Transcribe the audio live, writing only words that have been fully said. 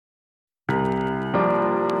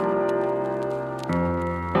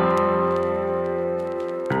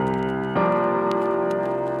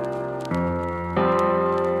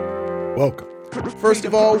First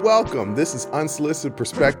of all, welcome. This is Unsolicited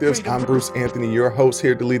Perspectives. I'm Bruce Anthony, your host,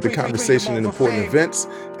 here to lead the conversation in important events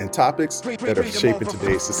and topics that are shaping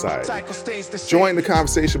today's society. Join the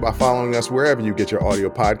conversation by following us wherever you get your audio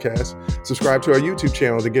podcasts. Subscribe to our YouTube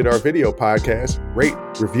channel to get our video podcasts. Rate,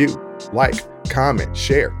 review, like, comment,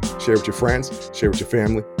 share. Share with your friends, share with your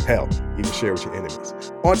family, hell, even share with your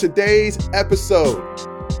enemies. On today's episode,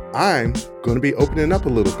 I'm going to be opening up a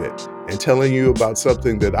little bit and telling you about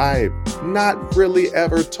something that I've not really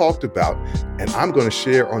ever talked about, and I'm going to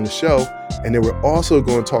share on the show. And then we're also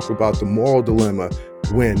going to talk about the moral dilemma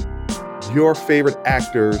when your favorite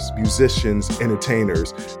actors, musicians,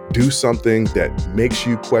 entertainers do something that makes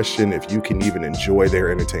you question if you can even enjoy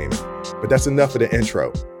their entertainment. But that's enough of the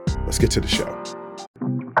intro. Let's get to the show.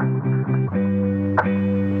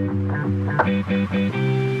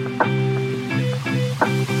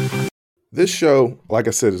 This show, like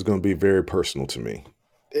I said, is going to be very personal to me.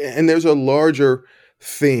 And there's a larger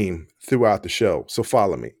theme throughout the show. So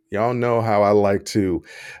follow me. Y'all know how I like to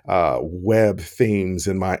web themes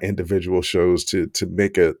in my individual shows to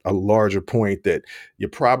make a larger point that you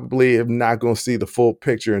probably are not going to see the full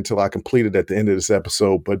picture until I complete it at the end of this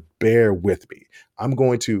episode. But bear with me. I'm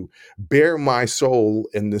going to bare my soul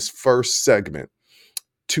in this first segment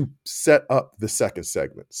to set up the second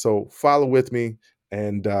segment. So follow with me.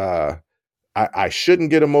 And I shouldn't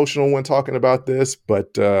get emotional when talking about this,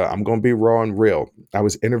 but I'm going to be raw and real. I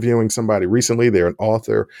was interviewing somebody recently. They're an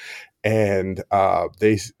author, and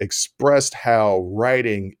they expressed how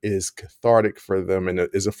writing is cathartic for them and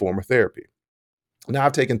is a form of therapy. Now,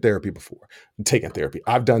 I've taken therapy before.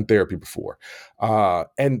 I've done therapy before.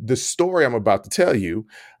 And the story I'm about to tell you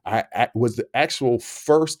was the actual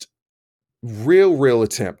first real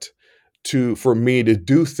attempt for me to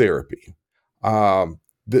do therapy.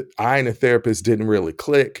 I and the therapist didn't really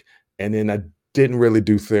click. And then I didn't really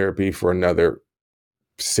do therapy for another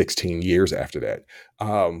 16 years after that.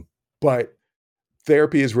 But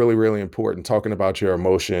therapy is really important. Talking about your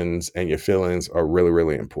emotions and your feelings are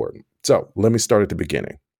really important. So let me start at the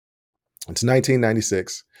beginning. It's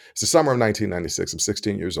 1996. It's the summer of 1996. I'm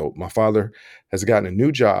 16 years old. My father has gotten a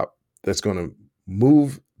new job that's going to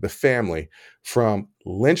move the family from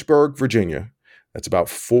Lynchburg, Virginia. That's about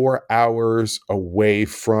 4 hours away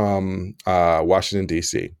from Washington,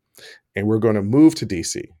 D.C. And we're going to move to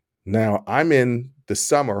D.C. Now, I'm in the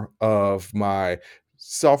summer of my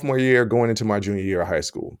sophomore year going into my junior year of high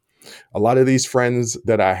school. A lot of these friends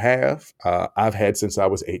that I have, I've had since I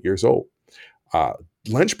was 8 years old.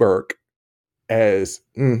 Lynchburg, as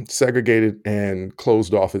segregated and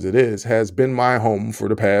closed off as it is, has been my home for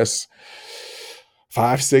the past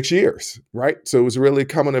 5-6 years, right? So it was really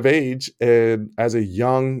coming of age and as a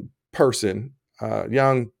young person,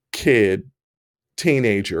 young kid,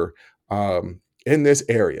 teenager in this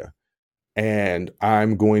area. And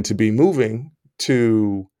I'm going to be moving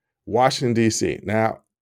to Washington, D.C. Now,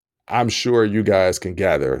 I'm sure you guys can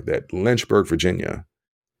gather that Lynchburg, Virginia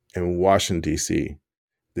and Washington, D.C.,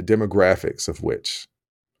 the demographics of which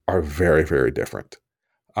are very different.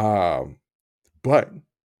 But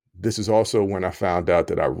this is also when I found out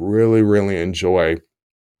that I really enjoy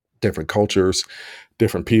different cultures,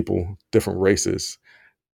 different people, different races,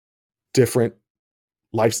 different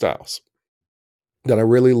lifestyles, that I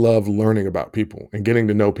really love learning about people and getting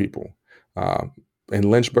to know people.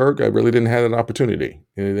 In Lynchburg, I really didn't have an opportunity.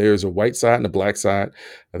 And there's a white side and a black side.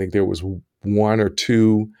 I think there was one or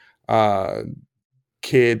two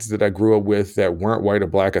kids that I grew up with that weren't white or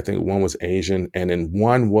black. I think one was Asian. And then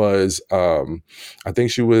one was, I think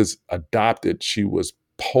she was adopted. She was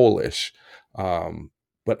Polish.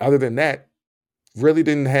 But other than that, really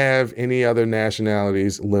didn't have any other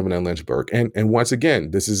nationalities living in Lynchburg. And once again,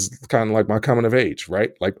 this is kind of like my coming of age,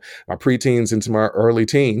 right? Like my preteens into my early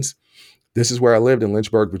teens. This is where I lived in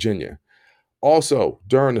Lynchburg, Virginia. Also,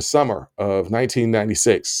 during the summer of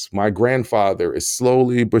 1996, my grandfather is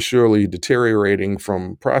slowly but surely deteriorating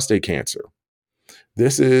from prostate cancer.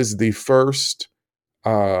 This is the first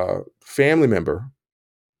family member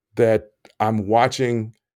that I'm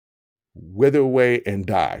watching wither away and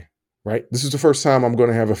die, right? This is the first time I'm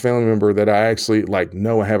going to have a family member that I actually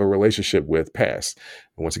know I have a relationship with pass.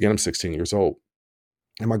 And once again, I'm 16 years old.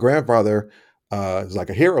 And my grandfather is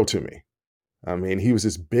like a hero to me. I mean, he was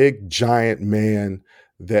this big, giant man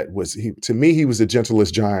that was, to me, he was the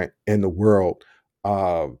gentlest giant in the world.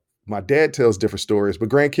 My dad tells different stories, but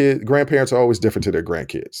grandparents are always different to their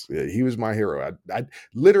grandkids. He was my hero. I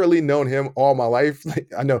literally known him all my life.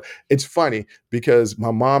 I know it's funny because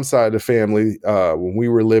my mom's side of the family, when we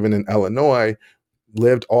were living in Illinois,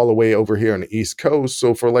 lived all the way over here on the East Coast.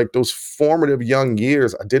 So for like those formative young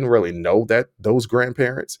years, I didn't really know that those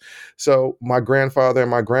grandparents. So my grandfather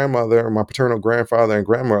and my grandmother, my paternal grandfather and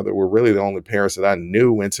grandmother were really the only parents that I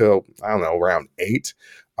knew until, I don't know, around 8.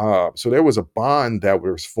 So there was a bond that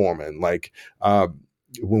was forming. Like uh,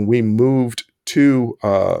 when we moved to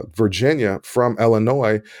Virginia from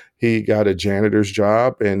Illinois, he got a janitor's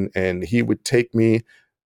job, and he would take me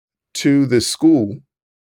to the school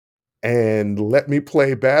and let me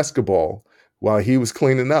play basketball while he was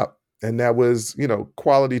cleaning up. And that was,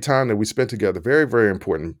 quality time that we spent together. Very, very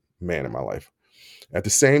important man in my life. At the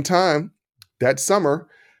same time, that summer,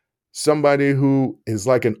 somebody who is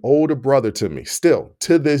like an older brother to me, still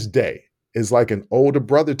to this day, is like an older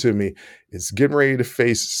brother to me, is getting ready to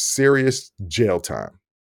face serious jail time,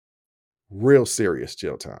 real serious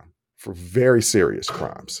jail time for very serious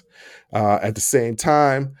crimes. At the same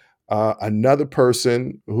time, another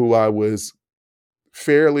person who I was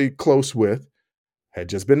fairly close with had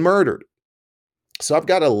just been murdered. So I've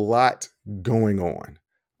got a lot going on.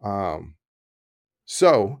 Um,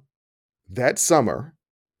 so that summer,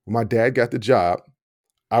 when my dad got the job,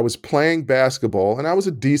 I was playing basketball, and I was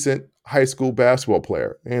a decent high school basketball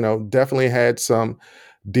player. Definitely had some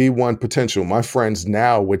D1 potential. My friends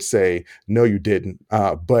now would say, no, you didn't.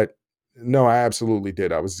 But no, I absolutely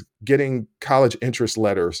did. I was getting college interest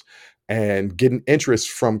letters and getting interest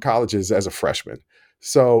from colleges as a freshman.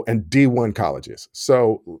 So, and D1 colleges.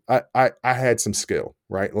 So I had some skill,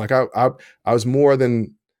 right? Like I was more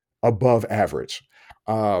than above average.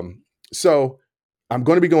 So I'm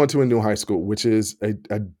going to be going to a new high school, which is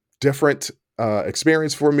a different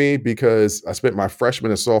experience for me because I spent my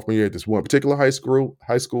freshman and sophomore year at this one particular high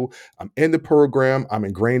school. I'm in the program. I'm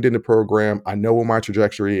ingrained in the program. I know what my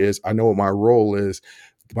trajectory is. I know what my role is.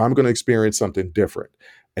 But I'm going to experience something different.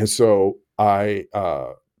 And so I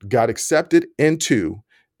got accepted into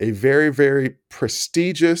a very, very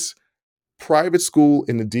prestigious private school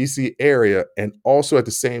in the DC area, and also at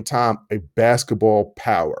the same time a basketball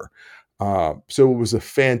power. So it was a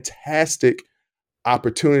fantastic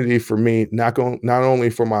opportunity for me, not only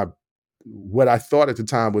for my what I thought at the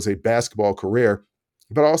time was a basketball career,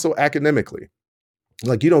 but also academically.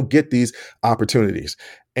 Like, you don't get these opportunities.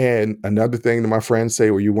 And another thing that my friends say,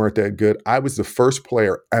 well, you weren't that good. I was the first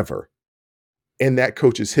player ever in that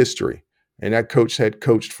coach's history. And that coach had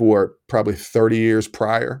coached for probably 30 years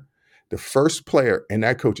prior. The first player in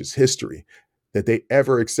that coach's history that they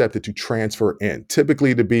ever accepted to transfer in.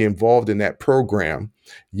 Typically, to be involved in that program,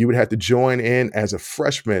 you would have to join in as a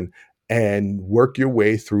freshman and work your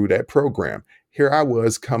way through that program. Here I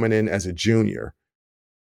was coming in as a junior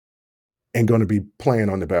and going to be playing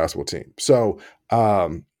on the basketball team. So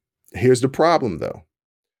here's the problem, though.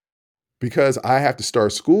 Because I have to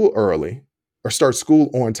start school early or start school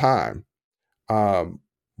on time, um,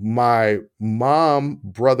 my mom,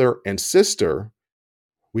 brother, and sister,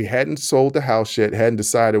 we hadn't sold the house yet, hadn't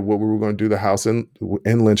decided what we were going to do the house in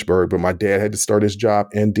Lynchburg, but my dad had to start his job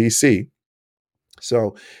in DC.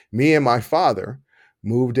 So me and my father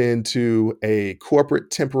moved into a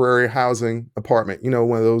corporate temporary housing apartment,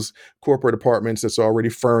 one of those corporate apartments that's already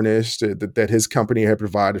furnished, that his company had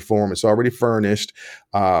provided for him. It's already furnished,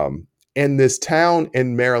 in this town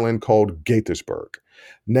in Maryland called Gaithersburg.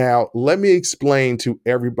 Now, let me explain to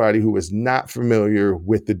everybody who is not familiar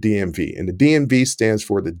with the DMV. And the DMV stands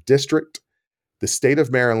for the District, the State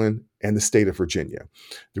of Maryland, and the State of Virginia.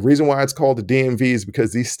 The reason why it's called the DMV is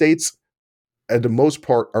because these states, at the most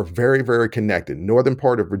part, are very, very connected. Northern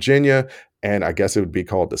part of Virginia, and I guess it would be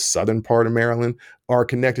called the southern part of Maryland, are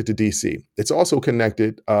connected to DC. It's also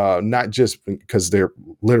connected, not just because they're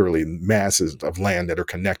literally masses of land that are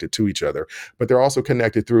connected to each other, but they're also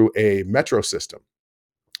connected through a metro system.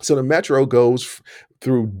 So the metro goes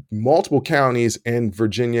through multiple counties in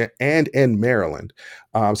Virginia and in Maryland.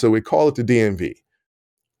 So we call it the DMV.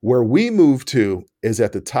 Where we move to is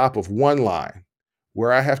at the top of one line.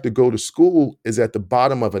 Where I have to go to school is at the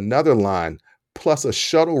bottom of another line, plus a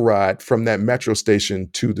shuttle ride from that metro station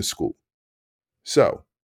to the school. So,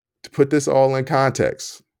 to put this all in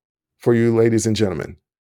context for you ladies and gentlemen,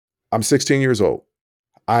 I'm 16 years old.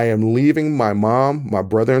 I am leaving my mom, my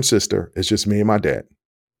brother, and sister. It's just me and my dad.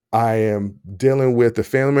 I am dealing with a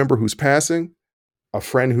family member who's passing, a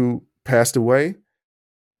friend who passed away,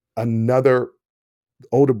 another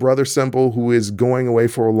older brother symbol who is going away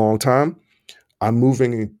for a long time. I'm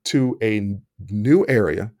moving to new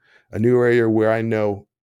area, a new area where I know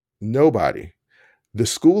nobody. The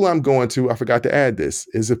school I'm going to, I forgot to add this,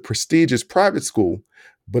 is a prestigious private school,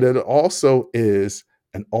 but it also is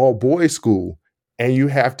an all-boys school, and you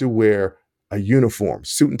have to wear a uniform,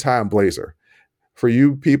 suit and tie and blazer. For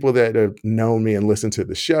you people that have known me and listened to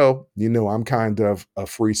the show, you know I'm kind of a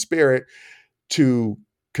free spirit. To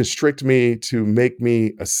constrict me, to make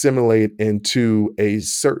me assimilate into a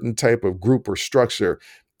certain type of group or structure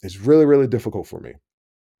is really, really difficult for me.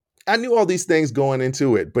 I knew all these things going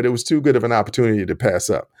into it, but it was too good of an opportunity to pass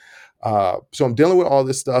up. So I'm dealing with all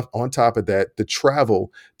this stuff. On top of that, the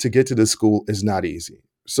travel to get to the school is not easy.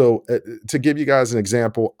 So, to give you guys an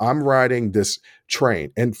example, I'm riding this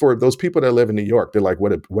train, and for those people that live in New York, they're like,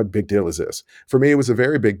 "What big deal is this?" For me, it was a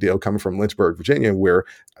very big deal coming from Lynchburg, Virginia, where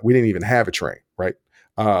we didn't even have a train. Right?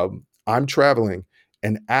 I'm traveling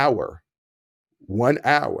an hour 1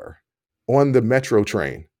 hour on the metro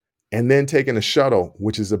train and then taking a shuttle,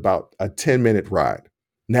 which is about a 10-minute ride.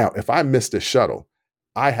 Now, if I miss the shuttle,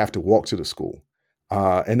 I have to walk to the school.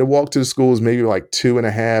 And the walk to the school is maybe like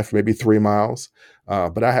 2.5, maybe 3 miles.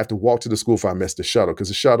 But I have to walk to the school if I miss the shuttle because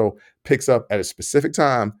the shuttle picks up at a specific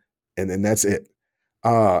time and then that's it.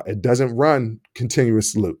 It doesn't run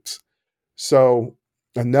continuous loops. So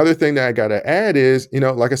another thing that I got to add is,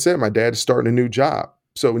 like I said, my dad is starting a new job.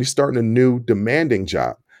 So when he's starting a new demanding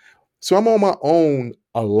job, so I'm on my own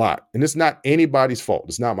a lot, and it's not anybody's fault.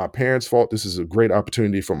 It's not my parents' fault. This is a great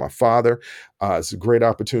opportunity for my father. It's a great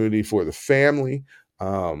opportunity for the family.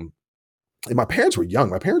 Um, and my parents were young.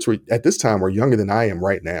 My parents were at this time were younger than I am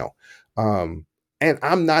right now, and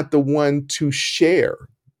I'm not the one to share.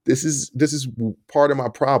 This is part of my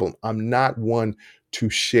problem. I'm not one to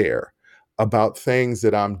share about things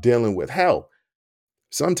that I'm dealing with. Hell,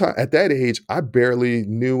 sometimes at that age, I barely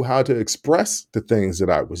knew how to express the things that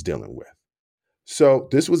I was dealing with. So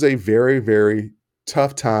this was a very, very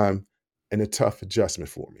tough time and a tough adjustment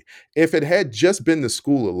for me. If it had just been the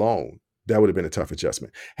school alone, that would have been a tough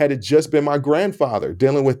adjustment. Had it just been my grandfather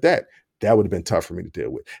dealing with that, that would have been tough for me to deal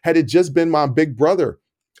with. Had it just been my big brother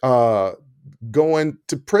uh, going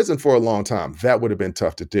to prison for a long time, that would have been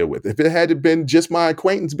tough to deal with. If it had been just my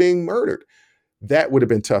acquaintance being murdered, that would have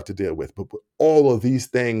been tough to deal with. But with all of these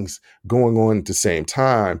things going on at the same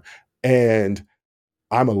time, and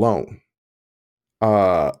I'm alone.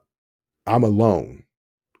 Uh, I'm alone,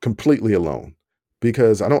 completely alone,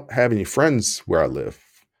 because I don't have any friends where I live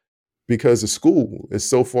because the school is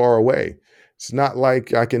so far away. It's not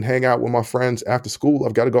like I can hang out with my friends after school.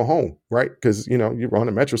 I've got to go home, right? Because you're on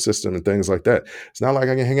a metro system and things like that. It's not like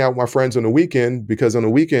I can hang out with my friends on the weekend because on the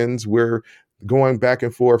weekends we're going back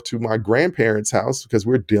and forth to my grandparents' house because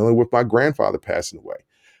we're dealing with my grandfather passing away.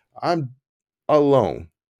 I'm alone.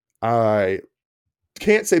 I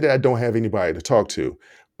can't say that I don't have anybody to talk to,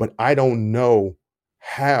 but I don't know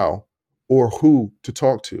how or who to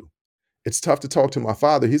talk to. It's tough to talk to my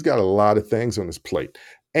father. He's got a lot of things on his plate.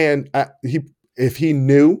 And if he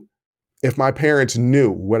knew, if my parents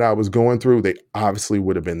knew what I was going through, they obviously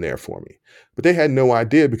would have been there for me. But they had no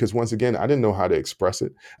idea because once again, I didn't know how to express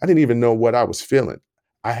it. I didn't even know what I was feeling.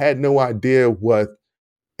 I had no idea what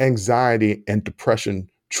anxiety and depression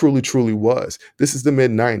truly, truly was. This is the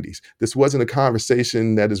mid 90s. This wasn't a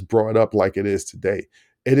conversation that is brought up like it is today.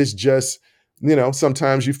 It is just,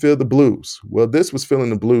 sometimes you feel the blues. Well, this was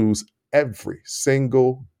feeling the blues every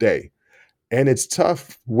single day. And it's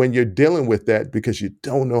tough when you're dealing with that because you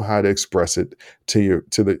don't know how to express it to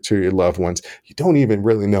your loved ones. You don't even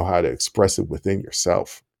really know how to express it within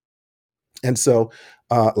yourself. And so,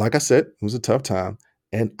 like I said, it was a tough time,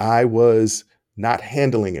 and I was not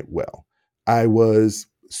handling it well. I was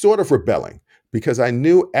sort of rebelling because I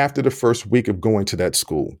knew after the first week of going to that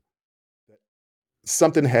school,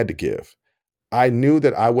 something had to give. I knew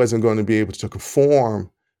that I wasn't going to be able to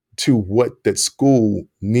conform to what that school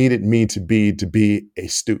needed me to be a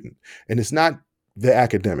student. And it's not the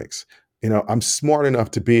academics. I'm smart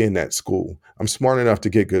enough to be in that school. I'm smart enough to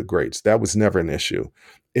get good grades. That was never an issue.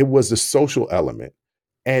 It was the social element.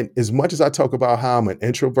 And as much as I talk about how I'm an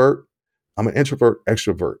introvert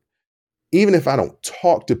extrovert. Even if I don't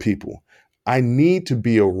talk to people, I need to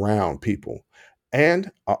be around people.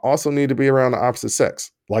 And I also need to be around the opposite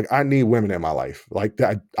sex. Like I need women in my life. Like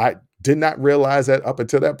that, I did not realize that up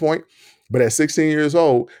until that point. But at 16 years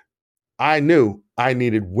old, I knew I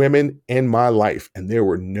needed women in my life, and there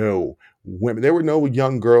were no women. There were no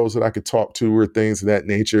young girls that I could talk to or things of that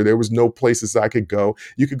nature. There was no places I could go.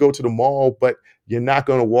 You could go to the mall, but you're not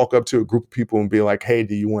going to walk up to a group of people and be like, "Hey,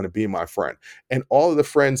 do you want to be my friend?" And all of the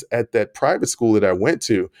friends at that private school that I went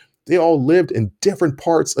to, they all lived in different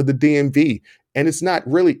parts of the DMV. And it's not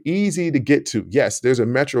really easy to get to. Yes, there's a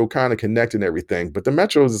metro kind of connecting everything, but the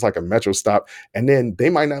metro is like a metro stop. And then they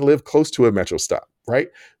might not live close to a metro stop, right?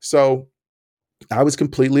 So I was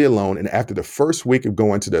completely alone. And after the first week of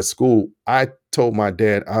going to that school, I told my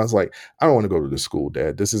dad, I was like, I don't want to go to this school,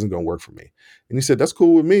 Dad. This isn't going to work for me. And he said, that's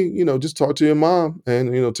cool with me. Just talk to your mom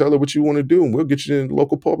and, tell her what you want to do. And we'll get you in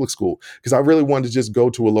local public school. Because I really wanted to just go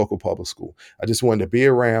to a local public school. I just wanted to be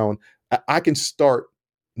around. I can start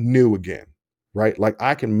new again, right? Like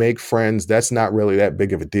I can make friends. That's not really that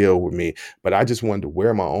big of a deal with me. But I just wanted to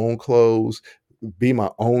wear my own clothes, be my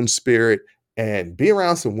own spirit, and be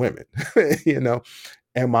around some women, you know?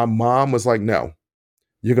 And my mom was like, no,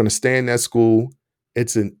 you're going to stay in that school.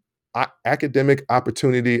 It's an academic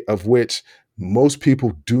opportunity of which most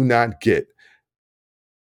people do not get.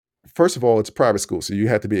 First of all, it's a private school, so you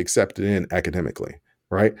have to be accepted in academically,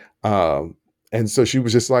 right? And so she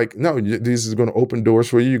was just like, no, this is going to open doors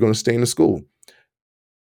for you. You're going to stay in the school.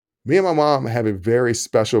 Me and my mom have a very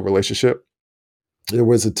special relationship. There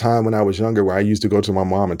was a time when I was younger where I used to go to my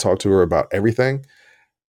mom and talk to her about everything.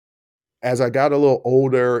 As I got a little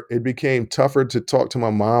older, it became tougher to talk to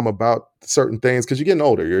my mom about certain things because you're getting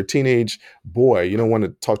older. You're a teenage boy. You don't want to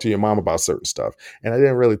talk to your mom about certain stuff. And I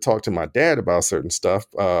didn't really talk to my dad about certain stuff.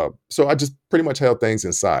 So I just pretty much held things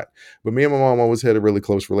inside. But me and my mom always had a really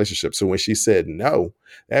close relationship. So when she said no,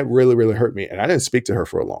 that really, really hurt me. And I didn't speak to her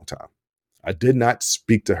for a long time. I did not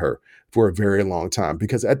speak to her for a very long time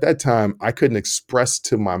because at that time, I couldn't express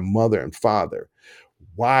to my mother and father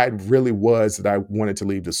why it really was that I wanted to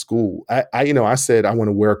leave the school. I said I want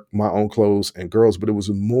to wear my own clothes and girls, but it was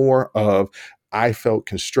more of I felt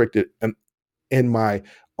constricted in my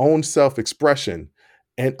own self-expression,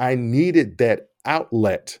 and I needed that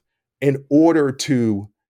outlet in order to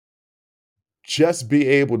just be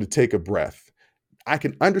able to take a breath. I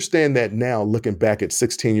can understand that now looking back at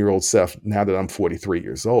 16-year-old self now that I'm 43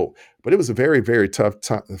 years old. But it was a very, very tough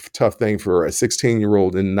thing for a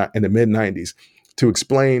 16-year-old in the mid 90s to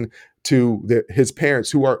explain to his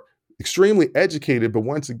parents who are extremely educated, but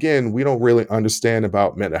once again, we don't really understand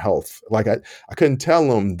about mental health. Like I couldn't tell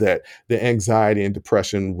them that the anxiety and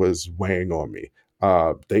depression was weighing on me.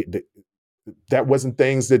 They that wasn't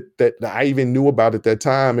things that I even knew about at that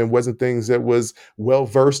time, and wasn't things that was well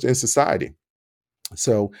versed in society.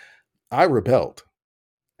 So I rebelled,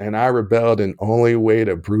 and I rebelled in only way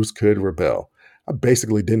that Bruce could rebel. I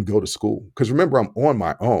basically didn't go to school because remember, I'm on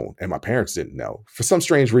my own and my parents didn't know. For some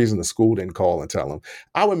strange reason, the school didn't call and tell them.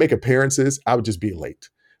 I would make appearances. I would just be late,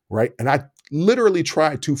 right? And I literally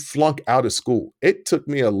tried to flunk out of school. It took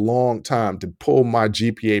me a long time to pull my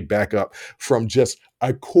GPA back up from just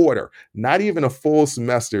a quarter, not even a full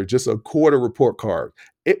semester, just a quarter report card.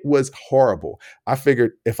 It was horrible. I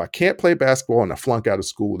figured if I can't play basketball and I flunk out of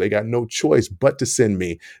school, they got no choice but to send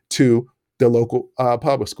me to the local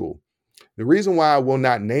public school. The reason why I will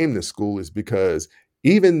not name this school is because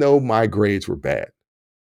even though my grades were bad,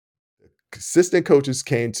 assistant coaches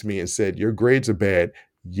came to me and said, your grades are bad.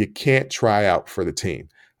 You can't try out for the team.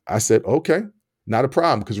 I said, okay, not a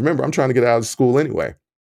problem. Because remember, I'm trying to get out of school anyway.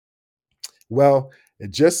 Well,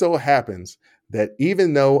 it just so happens that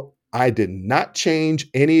even though I did not change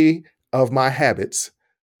any of my habits,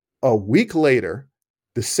 a week later,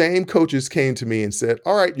 the same coaches came to me and said,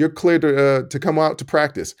 all right, you're clear to come out to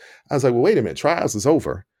practice. I was like, well, wait a minute, trials is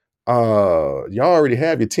over. Y'all already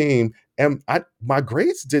have your team. And my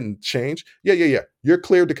grades didn't change. Yeah. You're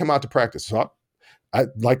cleared to come out to practice. So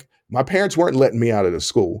my parents weren't letting me out of the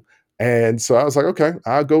school. And so I was like, okay,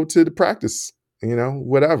 I'll go to the practice,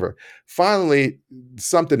 whatever. Finally,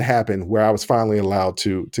 something happened where I was finally allowed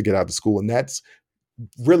to get out of school. And that's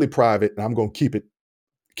really private. And I'm going to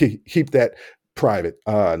keep that private.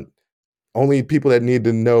 Only people that need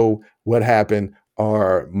to know what happened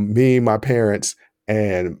are me, my parents,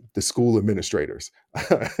 and the school administrators.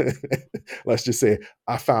 Let's just say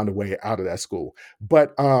I found a way out of that school.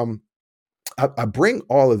 But I bring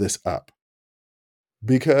all of this up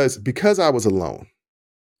because I was alone,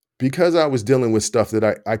 because I was dealing with stuff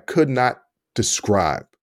that I could not describe.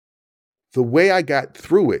 The way I got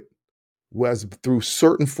through it was through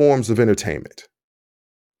certain forms of entertainment.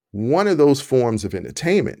 One of those forms of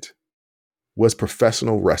entertainment was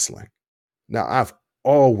professional wrestling. Now, I've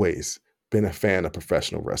always been a fan of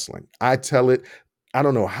professional wrestling. I tell it, I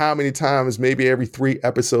don't know how many times, maybe every 3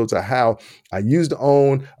 episodes, of how I used to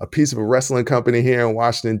own a piece of a wrestling company here in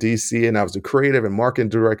Washington, D.C., and I was the creative and marketing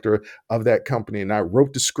director of that company. And I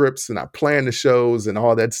wrote the scripts and I planned the shows and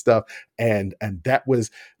all that stuff. And that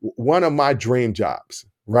was one of my dream jobs,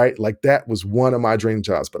 right? Like that was one of my dream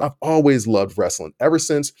jobs. But I've always loved wrestling ever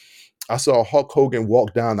since I saw Hulk Hogan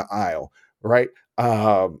walk down the aisle, right?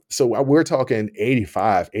 So we're talking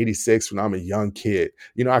 85, 86 when I'm a young kid.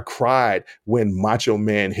 I cried when Macho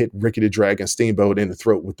Man hit Ricky the Dragon Steamboat in the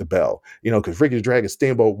throat with the bell, because Ricky the Dragon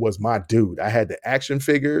Steamboat was my dude. I had the action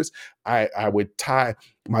figures. I would tie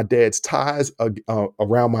my dad's ties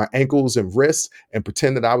around my ankles and wrists and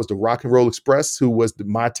pretend that I was the Rock and Roll Express, who was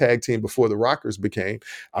my tag team before the Rockers became.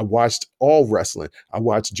 I watched all wrestling. I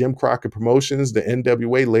watched Jim Crockett Promotions, the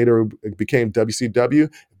NWA, later it became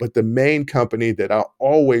WCW. But the main company that I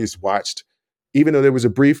always watched, even though there was a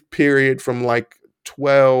brief period from like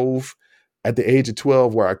 12, at the age of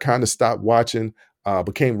 12, where I kind of stopped watching,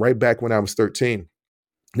 but came right back when I was 13.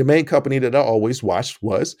 The main company that I always watched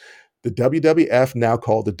was the WWF, now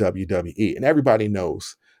called the WWE. And everybody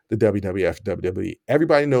knows the WWF, WWE.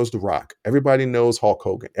 Everybody knows The Rock. Everybody knows Hulk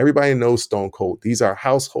Hogan. Everybody knows Stone Cold. These are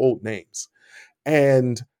household names.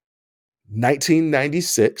 And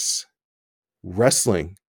 1996,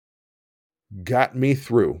 wrestling got me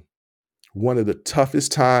through one of the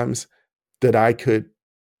toughest times that I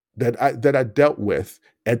dealt with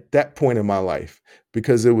at that point in my life,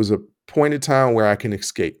 because it was a point in time where I can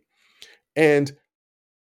escape. And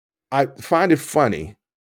I find it funny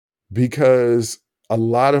because a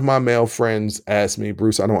lot of my male friends ask me,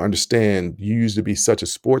 Bruce, I don't understand. You used to be such a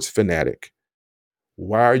sports fanatic.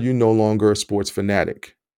 Why are you no longer a sports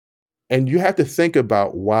fanatic? And you have to think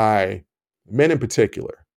about why men in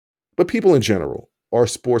particular, but people in general, are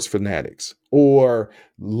sports fanatics or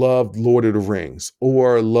love Lord of the Rings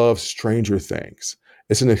or love Stranger Things.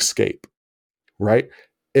 It's an escape, right?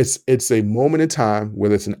 It's a moment in time,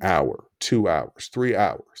 whether it's an hour, 2 hours, 3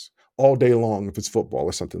 hours, all day long if it's football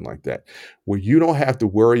or something like that, where you don't have to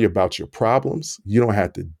worry about your problems. You don't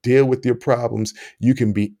have to deal with your problems. You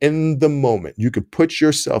can be in the moment. You can put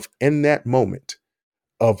yourself in that moment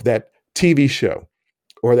of that TV show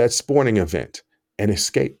or that sporting event and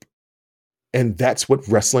escape. And that's what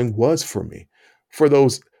wrestling was for me. For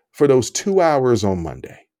those 2 hours on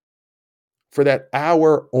Monday, for that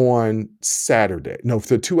hour on Saturday, no,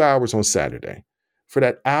 for 2 hours on Saturday, for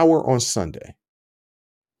that hour on Sunday,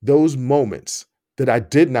 those moments that I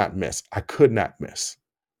did not miss, I could not miss,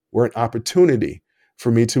 were an opportunity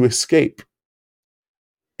for me to escape.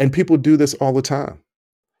 And people do this all the time,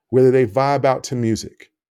 whether they vibe out to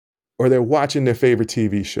music, or they're watching their favorite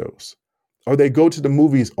TV shows, or they go to the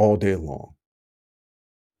movies all day long.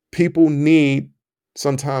 People need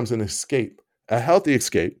sometimes an escape, a healthy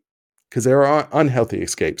escape, because there are unhealthy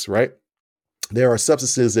escapes, right? There are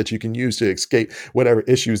substances that you can use to escape whatever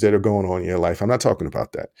issues that are going on in your life. I'm not talking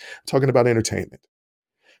about that. I'm talking about entertainment.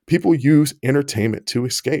 People use entertainment to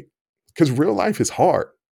escape because real life is hard.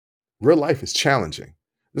 Real life is challenging.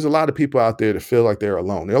 There's a lot of people out there that feel like they're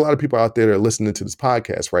alone. There are a lot of people out there that are listening to this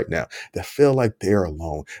podcast right now that feel like they're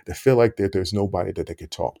alone, that feel like that there's nobody that they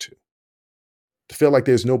could talk to feel like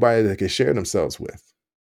there's nobody that they can share themselves with.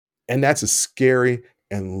 And that's a scary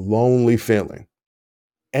and lonely feeling.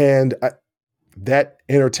 And that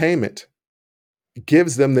entertainment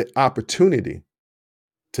gives them the opportunity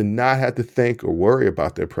to not have to think or worry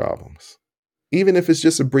about their problems. Even if it's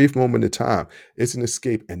just a brief moment of time, it's an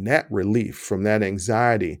escape. And that relief from that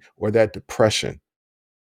anxiety or that depression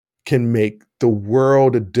can make the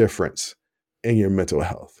world of difference in your mental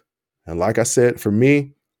health. And like I said, for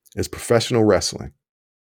me, it's professional wrestling.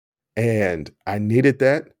 And I needed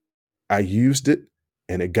that. I used it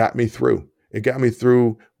and it got me through. It got me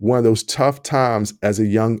through one of those tough times as a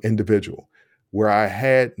young individual where I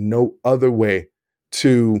had no other way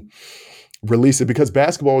to release it, because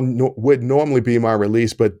basketball would normally be my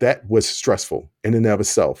release, but that was stressful in and of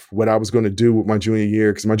itself. What I was going to do with my junior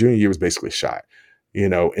year, because my junior year was basically shot,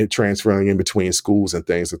 it transferring in between schools and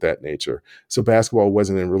things of that nature. So basketball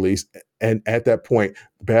wasn't in release. And at that point,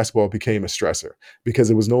 basketball became a stressor because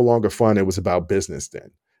it was no longer fun. It was about business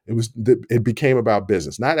then. It became about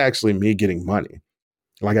business, not actually me getting money.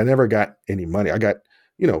 Like I never got any money. I got,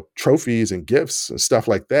 trophies and gifts and stuff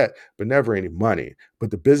like that, but never any money.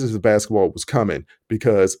 But the business of basketball was coming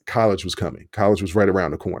because college was coming. College was right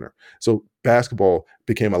around the corner. So basketball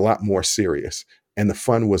became a lot more serious and the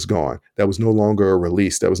fun was gone. That was no longer a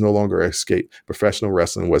release. That was no longer an escape. Professional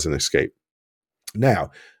wrestling was an escape.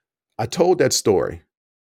 Now, I told that story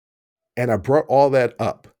and I brought all that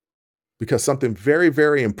up because something very,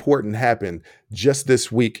 very important happened just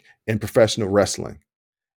this week in professional wrestling.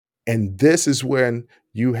 And this is when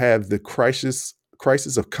you have the crisis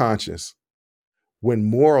of conscience, when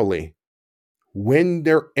morally, when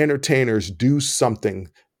their entertainers do something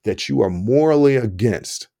that you are morally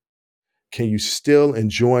against, can you still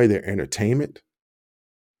enjoy their entertainment?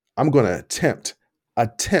 I'm going to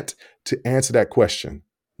attempt to answer that question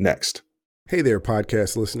next. Hey there,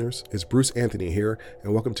 podcast listeners. It's Bruce Anthony here,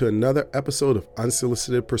 and welcome to another episode of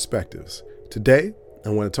Unsolicited Perspectives. Today, I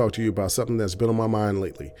want to talk to you about something that's been on my mind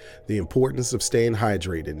lately: the importance of staying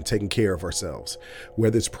hydrated and taking care of ourselves.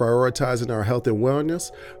 Whether it's prioritizing our health and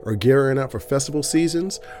wellness, or gearing up for festival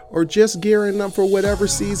seasons, or just gearing up for whatever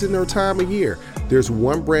season or time of year, there's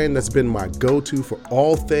one brand that's been my go-to for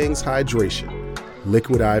all things hydration: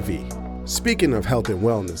 Liquid IV. Speaking of health and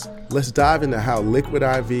wellness, let's dive into how Liquid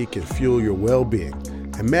IV can fuel your well-being.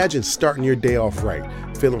 Imagine starting your day off right,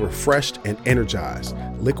 feeling refreshed and energized.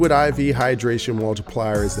 Liquid IV Hydration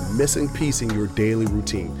Multiplier is the missing piece in your daily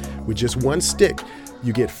routine. With just one stick,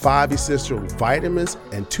 you get 5 essential vitamins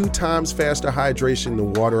and 2 times faster hydration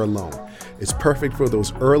than water alone. It's perfect for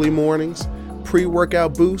those early mornings,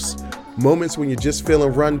 pre-workout boosts, moments when you're just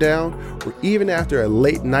feeling run down, or even after a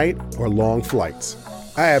late night or long flights.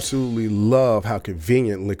 I absolutely love how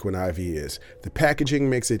convenient Liquid IV is. The packaging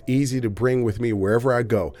makes it easy to bring with me wherever I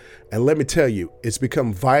go. And let me tell you, it's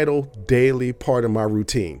become vital daily part of my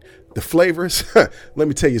routine. The flavors, let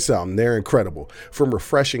me tell you something, they're incredible. From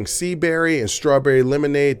refreshing sea berry and strawberry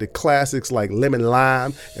lemonade to classics like lemon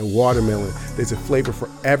lime and watermelon, there's a flavor for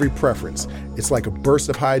every preference. It's like a burst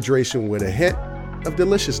of hydration with a hint of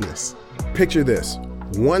deliciousness. Picture this: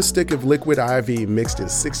 1 stick of Liquid IV mixed in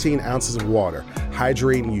 16 ounces of water,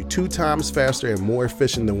 hydrating you 2 times faster and more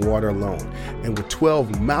efficient than water alone. And with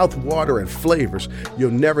 12 mouth-watering and flavors,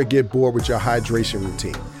 you'll never get bored with your hydration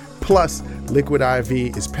routine. Plus, Liquid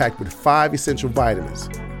IV is packed with 5 essential vitamins: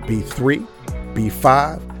 B3,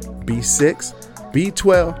 B5, B6,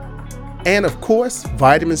 B12, and of course,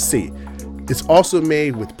 vitamin C. It's also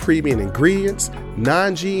made with premium ingredients,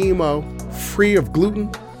 non-GMO, free of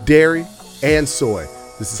gluten, dairy, and soy.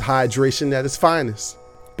 This is hydration at its finest.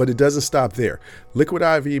 But it doesn't stop there. Liquid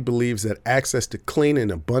IV believes that access to clean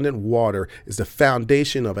and abundant water is the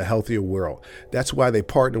foundation of a healthier world. That's why they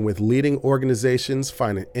partner with leading organizations,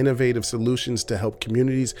 finding innovative solutions to help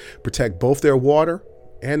communities protect both their water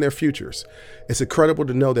and their futures. It's incredible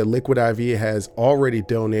to know that Liquid IV has already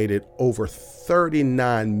donated over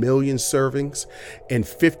 39 million servings in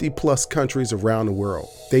 50 plus countries around the world.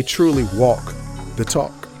 They truly walk the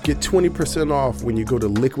talk. Get 20% off when you go to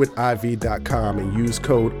liquidiv.com and use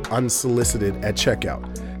code UNSOLICITED at checkout.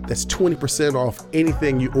 That's 20% off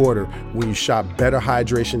anything you order when you shop Better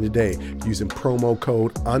Hydration today using promo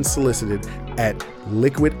code UNSOLICITED at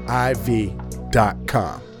liquidiv.com.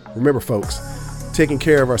 Remember, folks, taking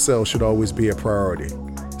care of ourselves should always be a priority.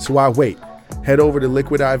 So why wait? Head over to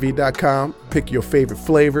liquidiv.com, pick your favorite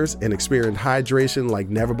flavors, and experience hydration like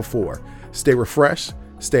never before. Stay refreshed,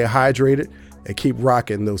 stay hydrated, and keep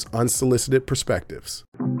rocking those unsolicited perspectives.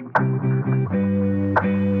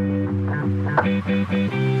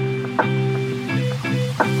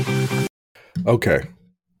 Okay.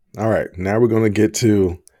 All right. Now we're going to get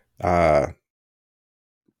to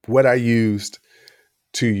what I used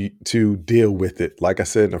to deal with it. Like I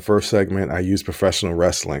said in the first segment, I used professional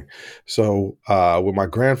wrestling. So when my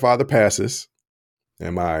grandfather passes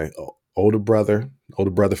and my older brother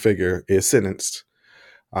figure is sentenced,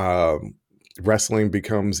 wrestling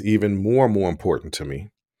becomes even more and more important to me.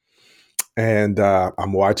 And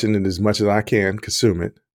I'm watching it as much as I can consume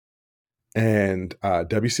it. And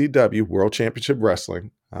WCW, World Championship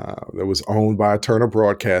Wrestling, that was owned by Turner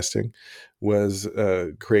Broadcasting, was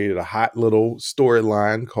created a hot little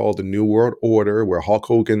storyline called the New World Order, where Hulk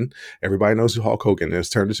Hogan, everybody knows who Hulk Hogan is,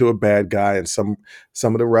 turned into a bad guy, and some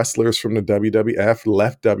of the wrestlers from the WWF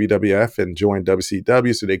left WWF and joined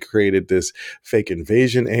WCW, so they created this fake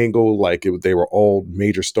invasion angle, like they were all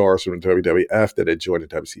major stars from the WWF that had joined the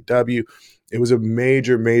WCW. It was a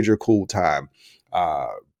major, major cool time.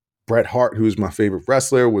 Bret Hart, who's my favorite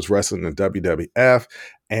wrestler, was wrestling in WWF,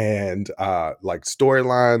 and like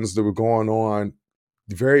storylines that were going on,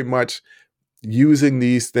 very much using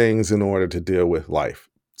these things in order to deal with life.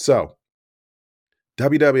 So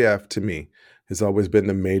WWF to me has always been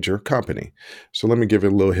the major company. So let me give you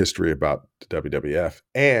a little history about the WWF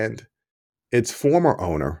and its former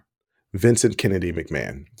owner, Vincent Kennedy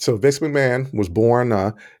McMahon. So Vince McMahon was born,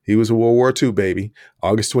 he was a World War II baby,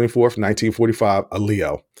 August 24th, 1945, a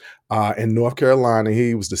Leo. In North Carolina,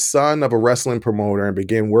 he was the son of a wrestling promoter and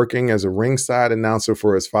began working as a ringside announcer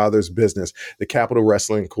for his father's business, the Capital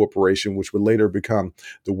Wrestling Corporation, which would later become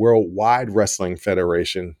the Worldwide Wrestling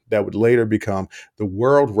Federation, that would later become the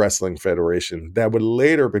World Wrestling Federation, that would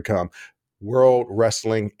later become World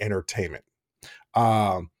Wrestling Entertainment.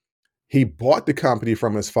 He bought the company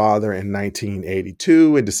from his father in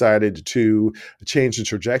 1982 and decided to change the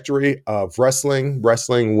trajectory of wrestling.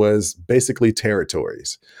 Wrestling was basically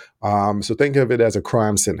territories. So think of it as a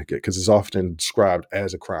crime syndicate, because it's often described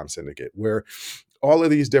as a crime syndicate, where all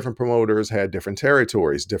of these different promoters had different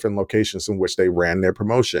territories, different locations in which they ran their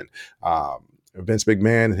promotion. Vince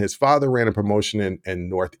McMahon and his father ran a promotion in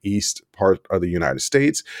northeast part of the United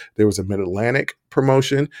States. There was a mid-Atlantic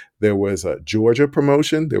promotion. There was a Georgia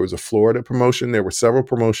promotion. There was a Florida promotion. There were several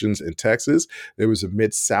promotions in Texas. There was a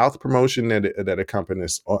Mid-South promotion that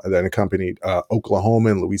accompanied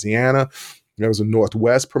Oklahoma and Louisiana. There was a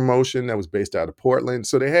Northwest promotion that was based out of Portland.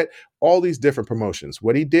 So they had all these different promotions.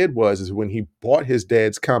 What he did is when he bought his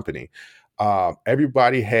dad's company,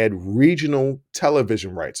 everybody had regional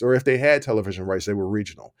television rights, or if they had television rights, they were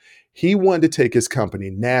regional. He wanted to take his company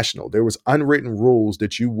national. There was unwritten rules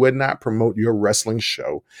that you would not promote your wrestling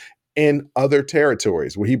show in other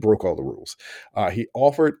territories. Well, he broke all the rules. He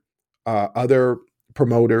offered other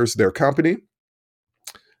promoters their company.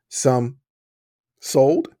 Some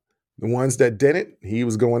sold. The ones that didn't, he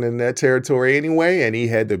was going in that territory anyway, and he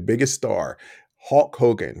had the biggest star, Hulk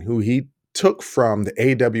Hogan, who he took from the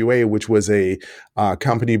AWA, which was a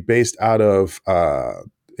company based out of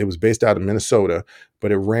Minnesota,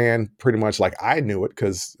 but it ran pretty much like I knew it,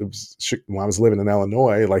 because it was when I was living in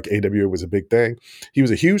Illinois, like AWA was a big thing. He was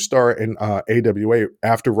a huge star in AWA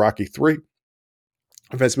after Rocky III.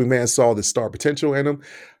 Vince McMahon saw the star potential in him,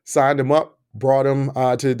 signed him up, brought him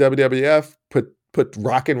to the WWF, put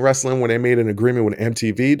Rockin' Wrestling, when they made an agreement with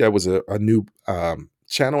MTV, that was a new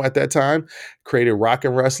channel at that time, created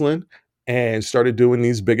Rockin' Wrestling and started doing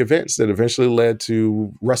these big events that eventually led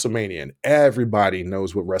to WrestleMania. And everybody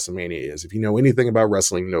knows what WrestleMania is. If you know anything about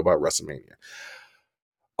wrestling, you know about WrestleMania.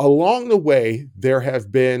 Along the way, there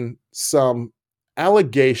have been some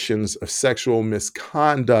allegations of sexual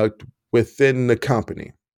misconduct within the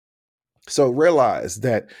company. So realize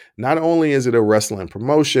that not only is it a wrestling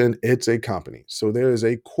promotion, it's a company. So there is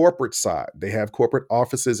a corporate side. They have corporate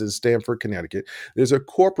offices in Stamford, Connecticut. There's a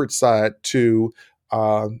corporate side to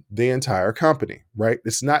the entire company, right?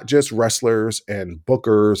 It's not just wrestlers and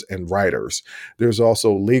bookers and writers. There's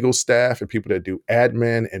also legal staff and people that do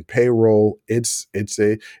admin and payroll. It's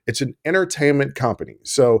an entertainment company.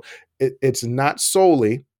 So it's not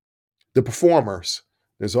solely the performers.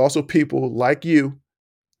 There's also people like you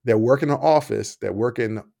that work in the office,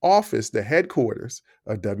 the headquarters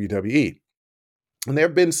of WWE. And there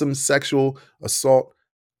have been some sexual assault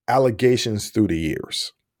allegations through the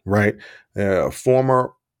years, right? A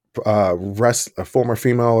former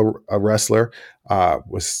female wrestler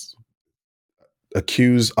was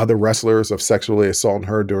accused other wrestlers of sexually assaulting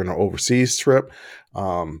her during an overseas trip.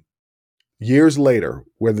 Years later,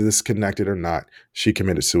 whether this is connected or not, she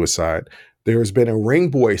committed suicide. There has been a ring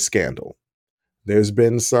boy scandal. There's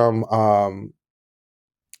been some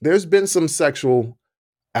sexual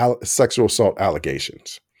assault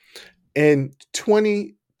allegations. In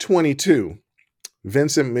 2022,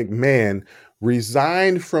 Vincent McMahon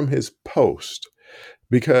resigned from his post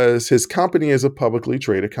because his company is a publicly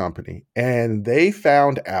traded company, and they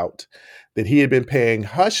found out that he had been paying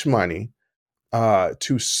hush money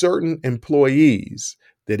to certain employees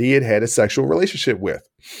that he had had a sexual relationship with.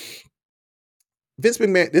 Vince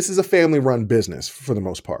McMahon, this is a family-run business for the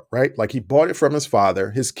most part, right? Like, he bought it from his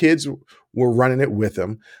father. His kids were running it with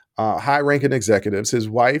him, high-ranking executives. His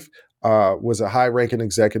wife was a high-ranking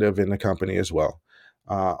executive in the company as well.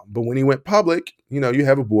 But when he went public, you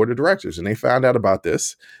have a board of directors, and they found out about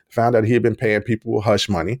this, found out he had been paying people hush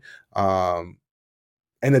money, and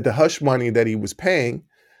that the hush money that he was paying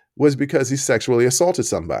was because he sexually assaulted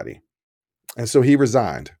somebody. And so he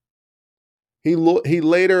resigned. He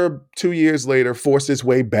later, 2 years later, forced his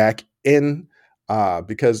way back in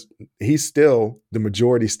because he's still the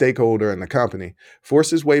majority stakeholder in the company,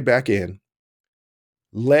 forced his way back in,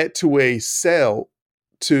 led to a sale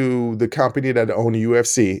to the company that owned the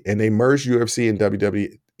UFC, and they merged UFC and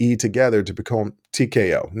WWE together to become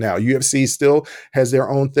TKO. Now, UFC still has their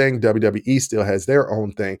own thing, WWE still has their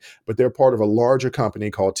own thing, but they're part of a larger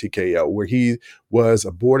company called TKO, where he was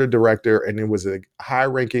a board of director and it was a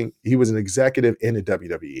high-ranking, he was an executive in the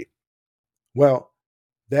WWE. Well,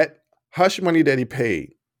 that hush money that he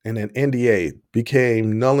paid in an NDA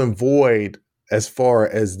became null and void as far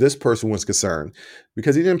as this person was concerned,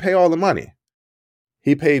 because he didn't pay all the money.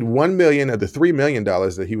 He paid $1 million of the $3 million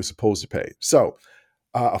that he was supposed to pay. So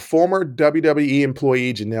a former WWE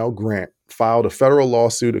employee, Janelle Grant, filed a federal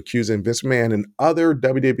lawsuit accusing Vince McMahon and other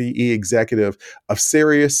WWE executive of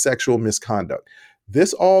serious sexual misconduct.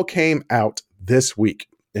 This all came out this week.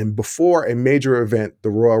 and before a major event, the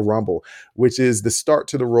Royal Rumble, which is the start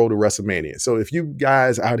to the road to WrestleMania. So if you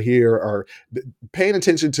guys out here are paying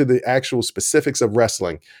attention to the actual specifics of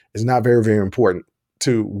wrestling, is not very, very important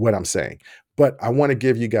to what I'm saying. But I want to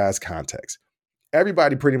give you guys context.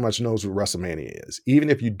 Everybody pretty much knows what WrestleMania is. Even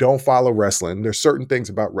if you don't follow wrestling, there's certain things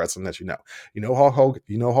about wrestling that you know. You know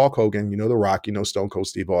Hulk Hogan, you know The Rock, you know Stone Cold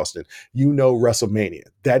Steve Austin, you know WrestleMania.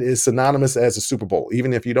 That is synonymous as a Super Bowl.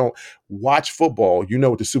 Even if you don't watch football, you know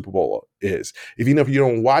what the Super Bowl is. Even if you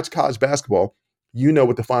don't watch college basketball, you know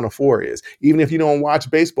what the Final Four is. Even if you don't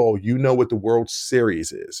watch baseball, you know what the World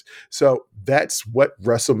Series is. So that's what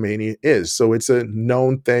WrestleMania is. So it's a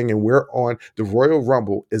known thing, and we're on the Royal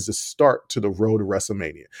Rumble is the start to the road to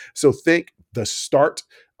WrestleMania. So think the start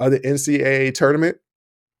of the NCAA tournament.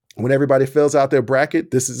 When everybody fills out their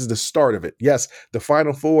bracket, this is the start of it. Yes, the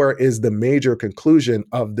Final Four is the major conclusion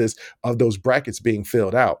of those brackets being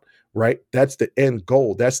filled out, right? That's the end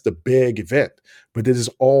goal. That's the big event. But this is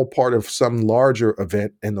all part of some larger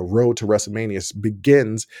event, and the road to WrestleMania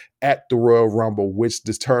begins at the Royal Rumble, which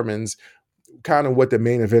determines kind of what the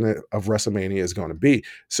main event of WrestleMania is going to be.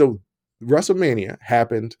 So WrestleMania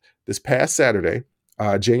happened this past Saturday,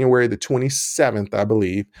 January the 27th, I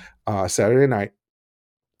believe, Saturday night.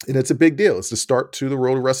 And it's a big deal. It's the start to the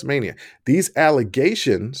road to WrestleMania. These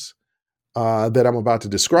allegations that I'm about to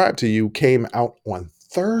describe to you came out on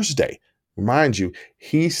Thursday. Remind you,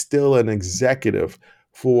 he's still an executive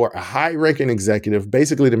for a high-ranking executive,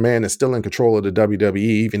 basically the man that's still in control of the WWE,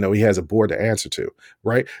 even though he has a board to answer to,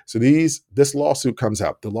 right? So this lawsuit comes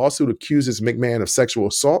out. The lawsuit accuses McMahon of sexual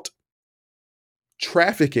assault,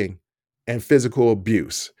 trafficking, and physical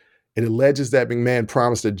abuse. It alleges that McMahon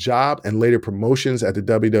promised a job and later promotions at the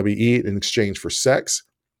WWE in exchange for sex.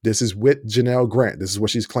 This is with Janelle Grant. This is what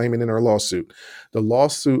she's claiming in her lawsuit. The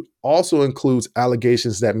lawsuit also includes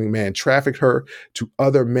allegations that McMahon trafficked her to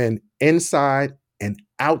other men inside and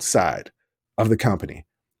outside of the company.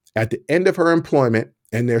 At the end of her employment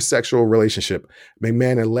and their sexual relationship,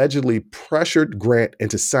 McMahon allegedly pressured Grant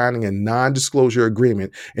into signing a non-disclosure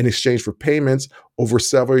agreement in exchange for payments over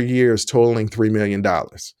several years totaling $3 million.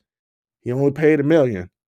 He only paid $1 million.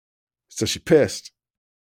 So she pissed.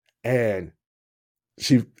 And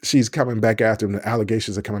she's coming back after him. The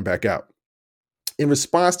allegations are coming back out. In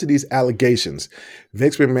response to these allegations,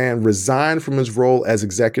 Vince McMahon resigned from his role as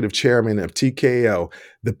executive chairman of TKO,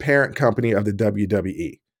 the parent company of the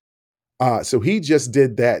WWE. So he just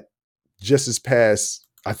did that just this past,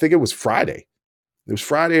 I think it was Friday. It was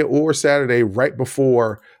Friday or Saturday right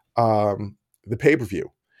before the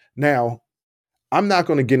pay-per-view. Now, I'm not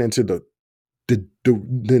going to get into the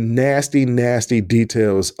nasty, nasty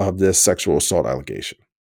details of this sexual assault allegation.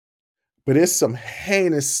 But it's some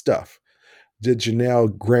heinous stuff that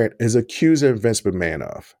Janelle Grant is accusing Vince McMahon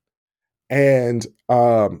of. And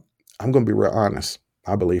I'm going to be real honest.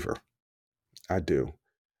 I believe her. I do.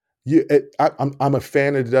 I'm a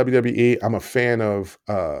fan of the WWE. I'm a fan of,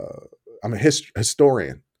 I'm a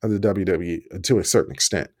historian of the WWE to a certain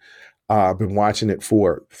extent. I've been watching it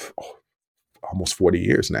for almost 40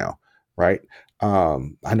 years now, right?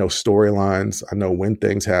 I know storylines. I know when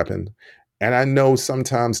things happen. And I know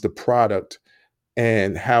sometimes the product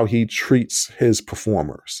and how he treats his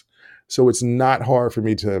performers. So it's not hard for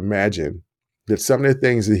me to imagine that some of the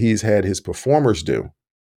things that he's had his performers do,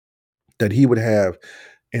 that he would have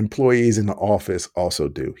employees in the office also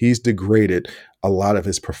do. He's degraded a lot of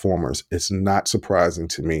his performers. It's not surprising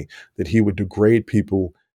to me that he would degrade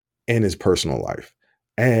people in his personal life.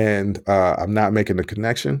 And I'm not making the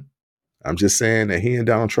connection. I'm just saying that he and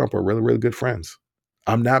Donald Trump are really, really good friends.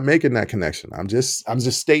 I'm not making that connection. I'm just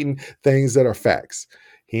stating things that are facts.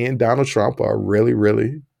 He and Donald Trump are really,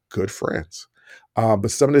 really good friends. But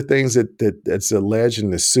some of the things that's alleged in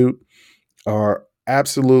the suit are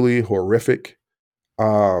absolutely horrific.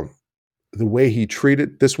 The way he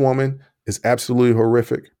treated this woman is absolutely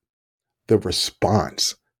horrific. The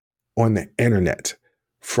response on the internet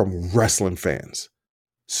from wrestling fans,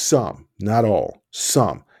 some, not all,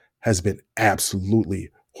 some, has been absolutely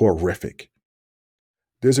horrific.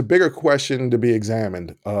 There's a bigger question to be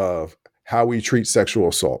examined of how we treat sexual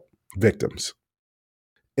assault victims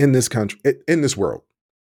in this country, in this world.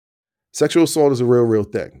 Sexual assault is a real, real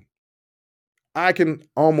thing. I can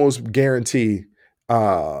almost guarantee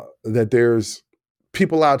that there's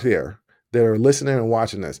people out there that are listening and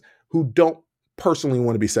watching this who don't personally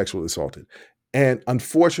want to be sexually assaulted. And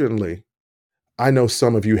unfortunately, I know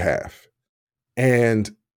some of you have. And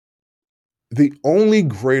the only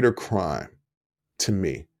greater crime to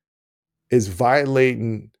me is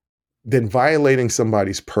violating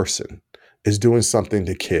somebody's person, is doing something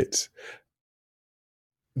to kids.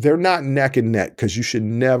 they're not neck and neck because you should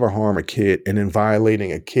never harm a kid. And then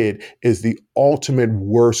violating a kid is the ultimate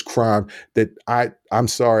worst crime that I'm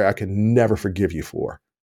sorry, I can never forgive you for.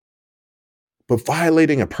 But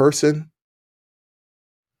violating a person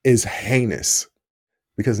is heinous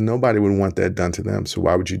because nobody would want that done to them. So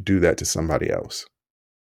why would you do that to somebody else?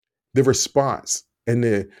 The response and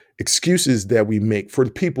the excuses that we make for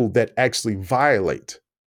the people that actually violate.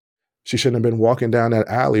 She shouldn't have been walking down that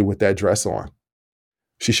alley with that dress on.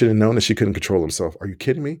 She should have known that she couldn't control herself. Are you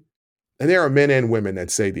kidding me? And there are men and women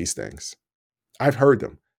that say these things. I've heard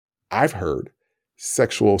them. I've heard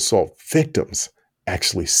sexual assault victims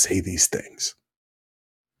actually say these things.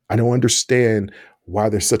 I don't understand why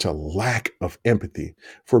there's such a lack of empathy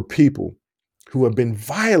for people who have been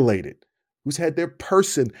violated, who's had their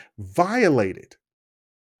person violated.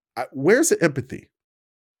 Where's the empathy?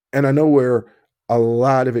 And I know where a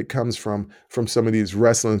lot of it comes from some of these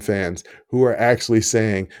wrestling fans who are actually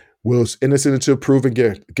saying, Will's innocent until proven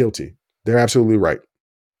guilty. They're absolutely right.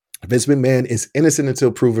 Vince McMahon is innocent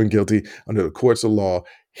until proven guilty under the courts of law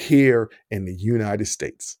here in the United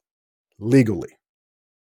States, legally.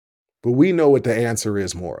 But we know what the answer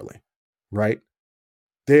is morally, right?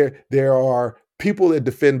 There are people that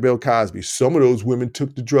defend Bill Cosby. Some of those women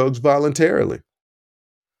took the drugs voluntarily.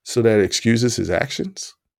 So that excuses his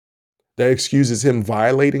actions? That excuses him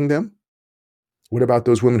violating them? What about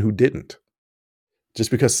those women who didn't? Just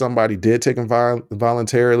because somebody did take them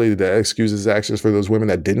voluntarily, that excuses actions for those women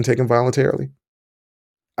that didn't take them voluntarily?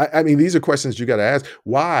 I mean, these are questions you got to ask.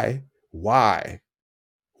 Why?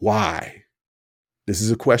 This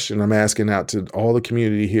is a question I'm asking out to all the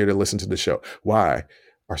community here to listen to the show. Why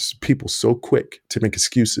are people so quick to make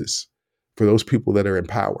excuses for those people that are in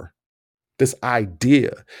power? This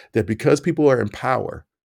idea that because people are in power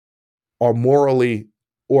are morally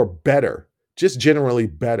or better, just generally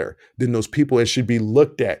better than those people and should be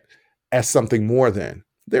looked at as something more than.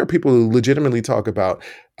 There are people who legitimately talk about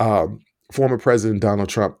former President Donald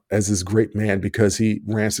Trump as this great man because he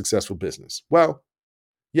ran successful business. Well,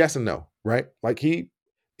 yes and no, right? Like he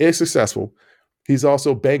is successful. He's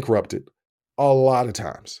also bankrupted a lot of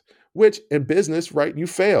times, which in business, right, you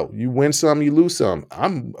fail. You win some, you lose some.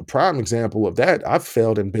 I'm a prime example of that. I've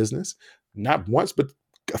failed in business, not once, but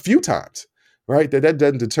a few times, right? That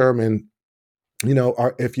doesn't determine,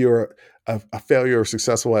 if you're a failure or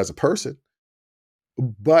successful as a person.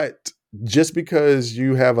 But just because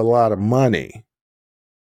you have a lot of money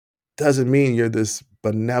doesn't mean you're this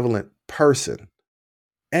benevolent person.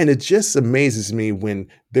 And it just amazes me when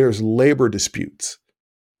there's labor disputes,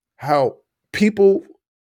 how people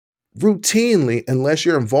routinely, unless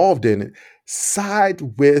you're involved in it,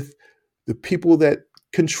 side with the people that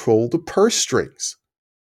control the purse strings.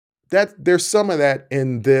 That there's some of that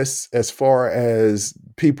in this as far as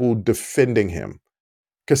people defending him.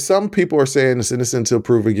 Because some people are saying it's innocent until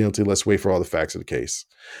proven guilty. Let's wait for all the facts of the case.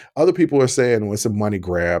 Other people are saying, well, it's a money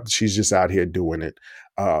grab. She's just out here doing it.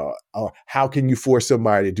 How can you force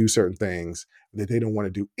somebody to do certain things that they don't want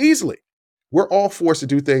to do? Easily. We're all forced to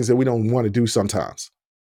do things that we don't want to do sometimes.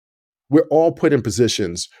 We're all put in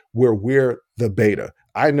positions where we're the beta.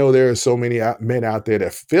 I know there are so many men out there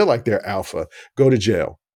that feel like they're alpha. Go to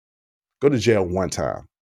jail. Go to jail one time.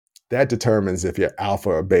 That determines if you're alpha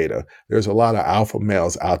or beta. There's a lot of alpha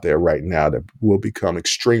males out there right now that will become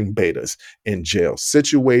extreme betas in jail.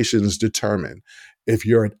 Situations determine if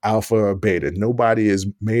you're an alpha or beta. Nobody is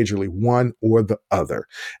majorly one or the other.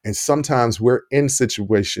 And sometimes we're in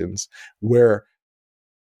situations where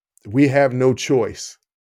we have no choice,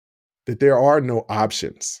 that there are no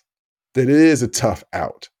options, that it is a tough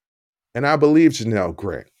out. And I believe Janelle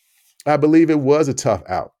Grant. I believe it was a tough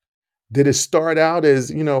out. Did it start out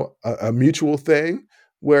as, a mutual thing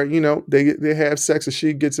where, they have sex and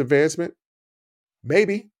she gets advancement?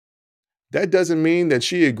 Maybe. That doesn't mean that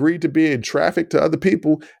she agreed to be in traffic to other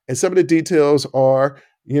people. And some of the details are,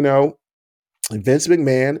 Vince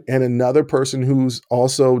McMahon and another person who's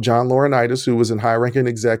also John Laurinaitis, who was a high-ranking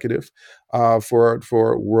executive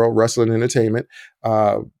for World Wrestling Entertainment,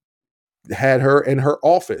 had her in her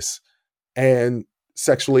office and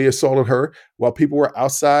sexually assaulted her while people were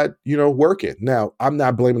outside, working. Now, I'm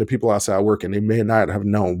not blaming the people outside working. They may not have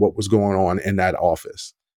known what was going on in that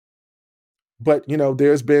office. But,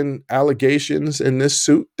 there's been allegations in this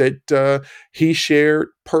suit that he shared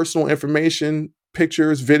personal information,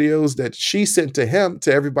 pictures, videos that she sent to him,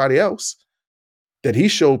 to everybody else, that he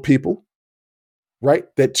showed people, right?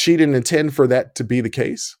 That she didn't intend for that to be the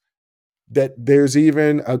case. That there's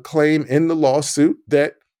even a claim in the lawsuit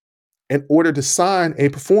that in order to sign a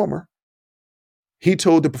performer, he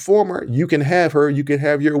told the performer, you can have her, you can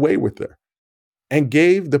have your way with her, and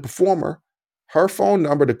gave the performer her phone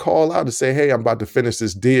number to call out to say, hey, I'm about to finish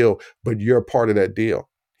this deal, but you're a part of that deal.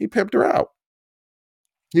 He pimped her out.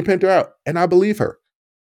 He pimped her out. And I believe her.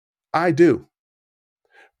 I do.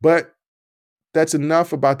 But that's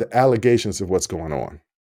enough about the allegations of what's going on.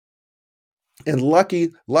 And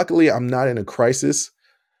luckily, I'm not in a crisis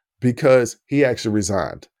because he actually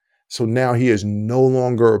resigned. So now he is no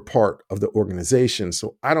longer a part of the organization.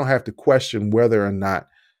 So I don't have to question whether or not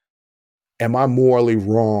am I morally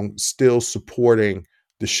wrong still supporting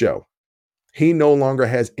the show. He no longer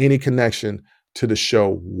has any connection to the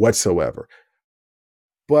show whatsoever.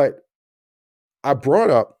 But I brought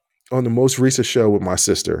up on the most recent show with my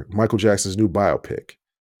sister, Michael Jackson's new biopic,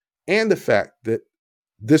 and the fact that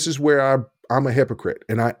this is where I'm a hypocrite.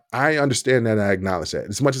 And I understand that, and I acknowledge that.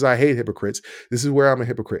 As much as I hate hypocrites, this is where I'm a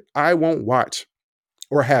hypocrite. I won't watch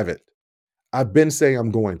or haven't. I've been saying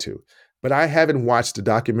I'm going to, but I haven't watched the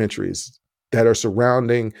documentaries that are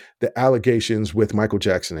surrounding the allegations with Michael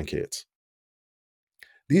Jackson and kids.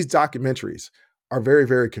 These documentaries are very,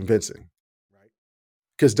 very convincing, right?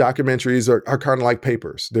 Because documentaries are kind of like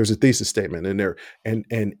papers. There's a thesis statement in there, and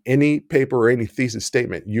any paper or any thesis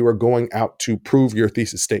statement, you are going out to prove your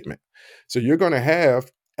thesis statement. So you're going to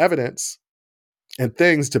have evidence and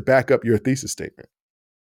things to back up your thesis statement.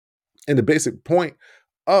 And the basic point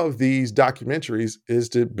of these documentaries is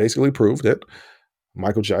to basically prove that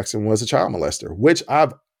Michael Jackson was a child molester, which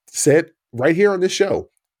I've said right here on this show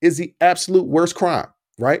is the absolute worst crime,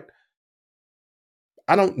 right?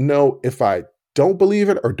 I don't know if I don't believe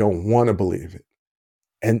it or don't want to believe it.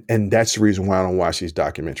 And that's the reason why I don't watch these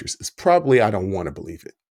documentaries. It's probably I don't want to believe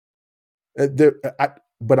it.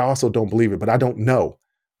 But I also don't believe it, but I don't know,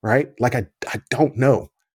 right? Like I don't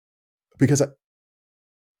know. Because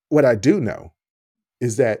what I do know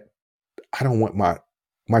is that I don't want my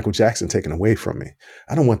Michael Jackson taken away from me.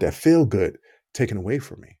 I don't want that feel good taken away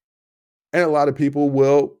from me. And a lot of people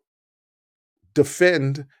will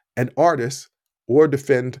defend an artist or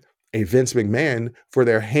defend a Vince McMahon for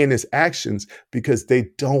their heinous actions because they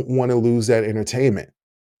don't want to lose that entertainment.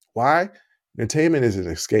 Why? Entertainment is an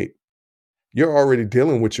escape. You're already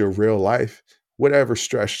dealing with your real life, whatever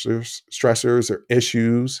stressors or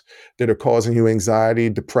issues that are causing you anxiety,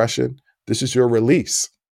 depression. This is your release.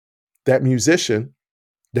 That musician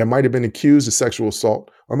that might have been accused of sexual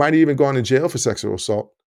assault or might have even gone to jail for sexual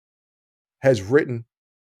assault has written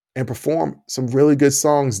and performed some really good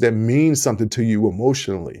songs that mean something to you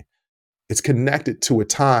emotionally. It's connected to a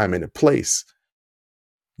time and a place.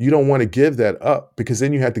 You don't want to give that up because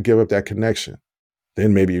then you have to give up that connection.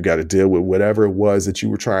 Then maybe you got to deal with whatever it was that you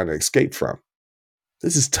were trying to escape from.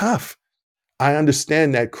 This is tough. I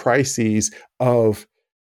understand that crises of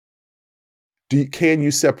can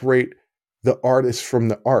you separate the artist from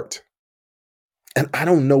the art? And I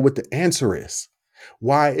don't know what the answer is.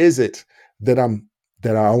 Why is it that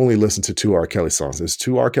I only listen to 2 R. Kelly songs? There's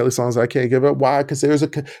 2 R. Kelly songs I can't give up. Why? Because there's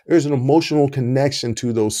an emotional connection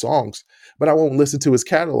to those songs, but I won't listen to his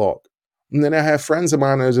catalog. And then I have friends of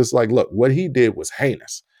mine that are just like, look, what he did was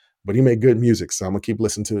heinous, but he made good music, so I'm gonna keep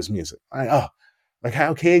listening to his music. Like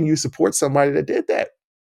how can you support somebody that did that?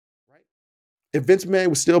 Right? If Vince McMahon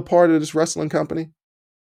was still part of this wrestling company,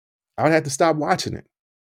 I would have to stop watching it.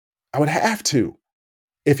 I would have to.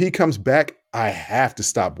 If he comes back, I have to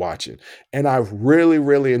stop watching. And I really,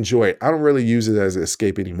 really enjoy it. I don't really use it as an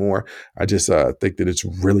escape anymore. I just think that it's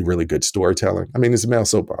really, really good storytelling. I mean, it's a male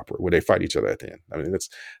soap opera where they fight each other at the end. I mean,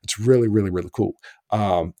 it's really, really, really cool.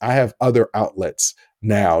 I have other outlets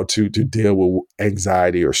now to deal with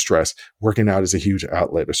anxiety or stress. Working out is a huge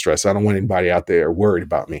outlet of stress. I don't want anybody out there worried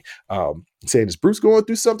about me. Saying, is Bruce going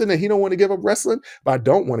through something that he don't want to give up wrestling? But I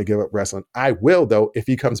don't want to give up wrestling. I will, though, if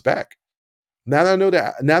he comes back. Now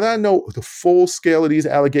that I know the full scale of these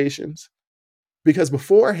allegations, because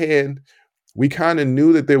beforehand, we kind of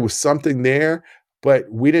knew that there was something there, but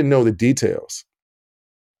we didn't know the details.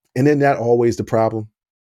 And isn't that always the problem?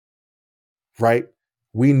 Right?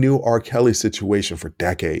 We knew R. Kelly's situation for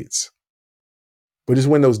decades. But it's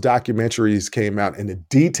when those documentaries came out and the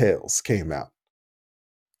details came out.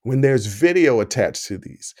 When there's video attached to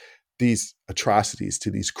these atrocities,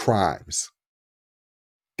 to these crimes,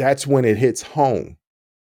 that's when it hits home.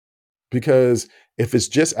 Because if it's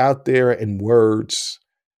just out there in words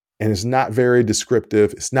and it's not very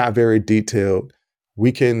descriptive, it's not very detailed,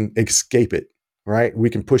 we can escape it, right? We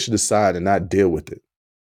can push it aside and not deal with it.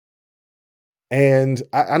 And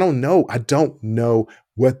I don't know. I don't know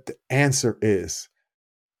what the answer is.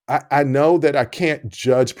 I know that I can't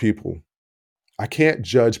judge people. I can't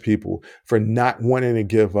judge people for not wanting to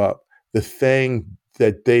give up the thing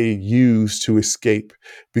that they use to escape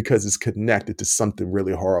because it's connected to something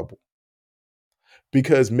really horrible.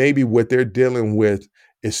 because maybe what they're dealing with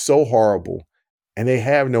is so horrible and they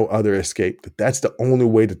have no other escape, that that's the only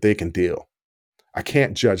way that they can deal. I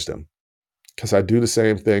can't judge them because I do the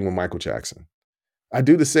same thing with Michael Jackson. I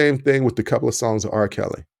do the same thing with the couple of songs of R.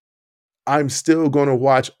 Kelly. I'm still going to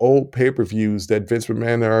watch old pay-per-views that Vince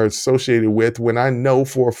McMahon are associated with when I know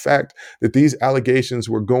for a fact that these allegations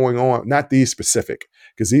were going on, not these specific,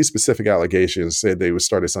 because these specific allegations said they were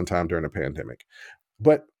started sometime during the pandemic.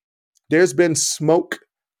 But there's been smoke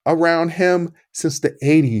around him since the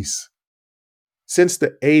 80s. Since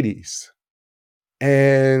the 80s.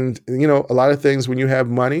 And, a lot of things when you have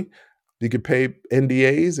money, you could pay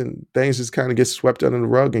NDAs and things just kind of get swept under the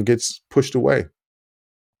rug and gets pushed away.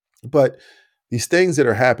 But these things that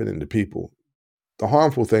are happening to people, the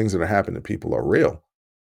harmful things that are happening to people are real.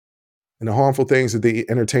 And the harmful things that the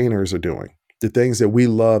entertainers are doing, the things that we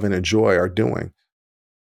love and enjoy are doing.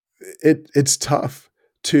 It's tough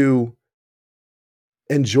to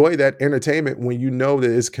enjoy that entertainment when you know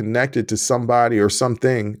that it's connected to somebody or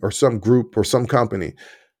something or some group or some company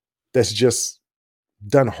that's just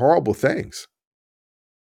done horrible things.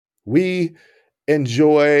 We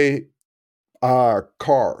enjoy our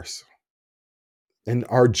cars and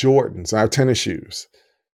our Jordans, our tennis shoes,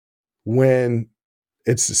 when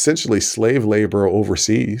it's essentially slave labor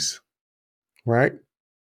overseas, right?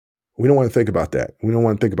 We don't want to think about that. We don't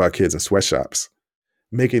want to think about kids in sweatshops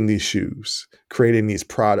making these shoes, creating these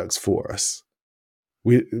products for us.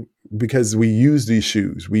 Because we use these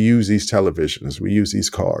shoes, we use these televisions, we use these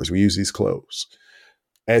cars, we use these clothes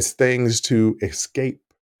as things to escape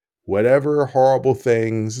whatever horrible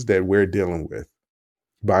things that we're dealing with.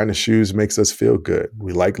 Buying the shoes makes us feel good.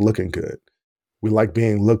 We like looking good. We like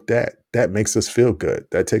being looked at. That makes us feel good.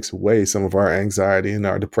 That takes away some of our anxiety and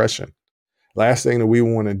our depression. Last thing that we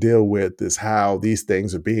want to deal with is how these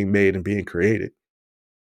things are being made and being created.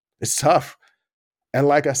 It's tough. And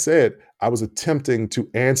like I said, I was attempting to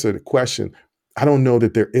answer the question. I don't know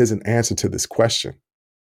that there is an answer to this question.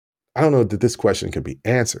 I don't know that this question can be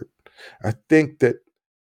answered. I think that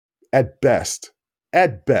at best,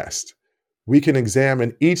 we can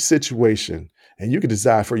examine each situation and you can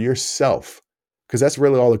decide for yourself, because that's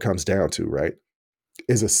really all it comes down to, right?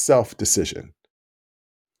 Is a self decision.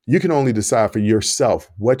 You can only decide for yourself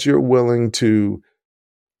what you're willing to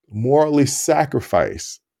morally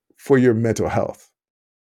sacrifice for your mental health.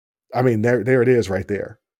 I mean, there it is right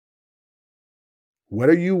there. What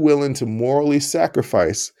are you willing to morally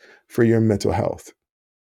sacrifice for your mental health?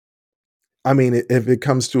 I mean, if it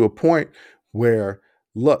comes to a point where,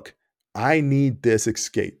 look, I need this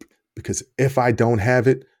escape because if I don't have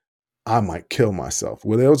it, I might kill myself.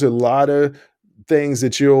 Well, there's a lot of things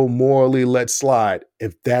that you'll morally let slide.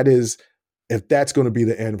 If that's going to be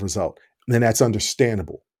the end result, then that's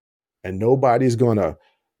understandable. And nobody's going to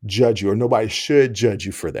judge you, or nobody should judge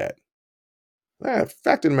you for that.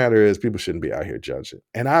 Fact of the matter is, people shouldn't be out here judging.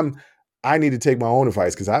 And I need to take my own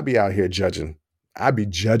advice because I'd be out here judging. I'd be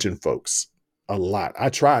judging folks a lot. I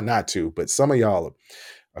try not to, but some of y'all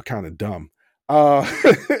are kind of dumb. I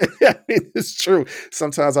mean, it's true.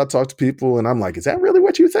 Sometimes I talk to people and I'm like, is that really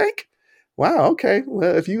what you think? Wow, okay.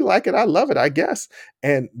 Well, if you like it, I love it, I guess.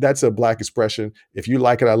 And that's a Black expression. If you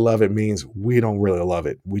like it, I love it means we don't really love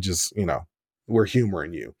it. We just, we're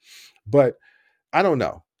humoring you. But I don't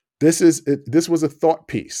know. This was a thought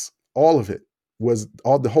piece. All of it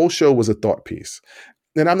the whole show was a thought piece.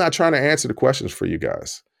 And I'm not trying to answer the questions for you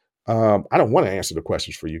guys. I don't want to answer the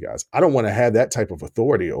questions for you guys. I don't want to have that type of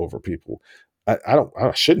authority over people.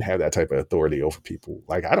 I shouldn't have that type of authority over people.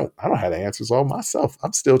 Like I don't have the answers all myself.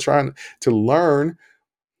 I'm still trying to learn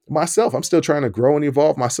myself. I'm still trying to grow and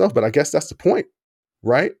evolve myself. But I guess that's the point,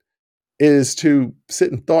 right? Is to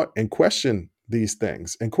sit in thought and question these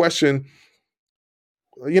things and question,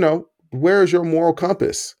 where is your moral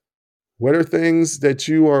compass? What are things that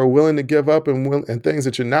you are willing to give up and things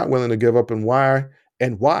that you're not willing to give up, and why?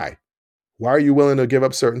 And why? Why are you willing to give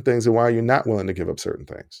up certain things and why are you not willing to give up certain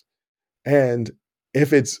things? And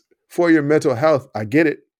if it's for your mental health, I get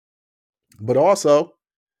it. But also,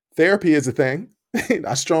 therapy is a thing.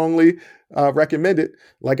 I strongly recommend it.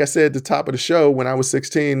 Like I said at the top of the show, when I was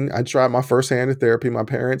 16, I tried my first hand at therapy. My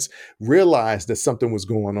parents realized that something was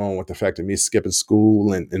going on with the fact of me skipping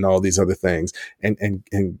school and all these other things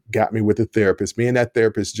and got me with a therapist. Me and that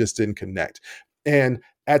therapist just didn't connect. And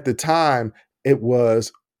at the time, it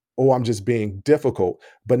was, I'm just being difficult.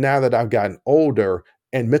 But now that I've gotten older,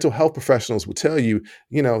 and mental health professionals will tell you,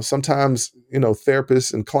 sometimes,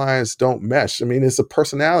 therapists and clients don't mesh. I mean, it's a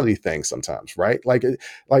personality thing sometimes, right? Like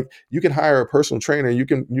you can hire a personal trainer, you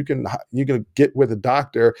can get with a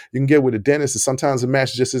doctor, you can get with a dentist, and sometimes the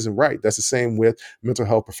match just isn't right. That's the same with mental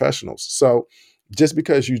health professionals. So Just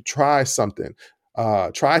because you try something,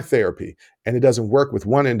 try therapy, and it doesn't work with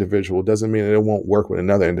one individual doesn't mean that it won't work with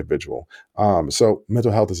another individual. So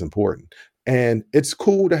mental health is important. And it's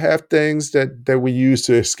cool to have things that we use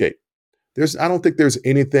to escape. I don't think there's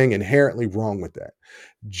anything inherently wrong with that.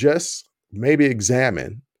 Just maybe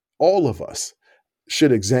examine, all of us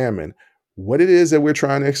should examine what it is that we're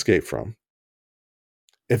trying to escape from.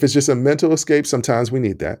 If it's just a mental escape, sometimes we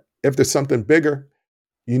need that. If there's something bigger,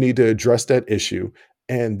 you need to address that issue.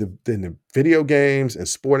 And then the video games and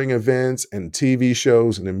sporting events and TV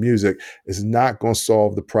shows and the music is not going to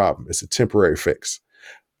solve the problem. It's a temporary fix.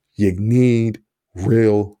 You need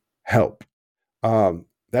real help.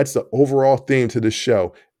 That's the overall theme to this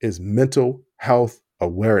show is mental health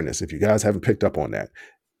awareness. If you guys haven't picked up on that,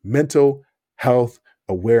 mental health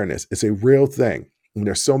awareness. It's a real thing. And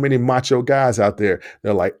there's so many macho guys out there.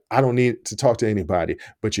 They're like, I don't need to talk to anybody,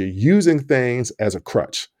 but you're using things as a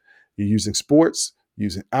crutch. You're using sports,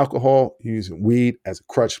 using alcohol, using weed as a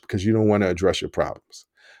crutch because you don't want to address your problems.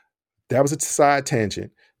 That was a side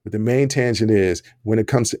tangent, but the main tangent is when it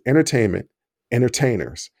comes to entertainment,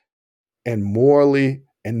 entertainers, and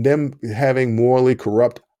them having morally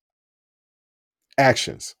corrupt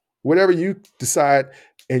actions. Whatever you decide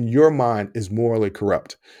in your mind is morally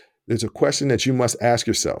corrupt. There's a question that you must ask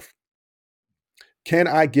yourself. Can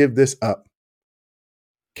I give this up?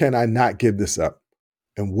 Can I not give this up?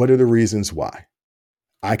 And what are the reasons why?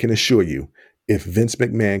 I can assure you, if Vince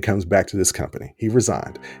McMahon comes back to this company, he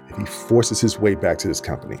resigned, if he forces his way back to this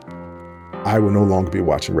company, I will no longer be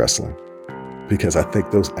watching wrestling because I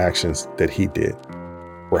think those actions that he did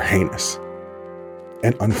were heinous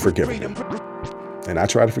and unforgivable. And I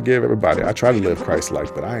try to forgive everybody. I try to live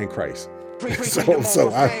Christ-like, but I ain't Christ.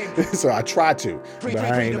 So I try to, but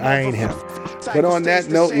I ain't him. But on that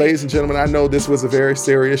note, ladies and gentlemen, I know this was a very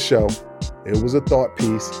serious show. It was a thought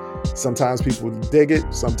piece. Sometimes people dig it,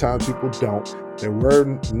 sometimes people don't. There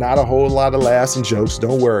were not a whole lot of laughs and jokes.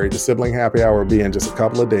 Don't worry, the sibling happy hour will be in just a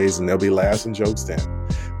couple of days and there'll be laughs and jokes then.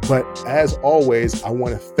 But as always, I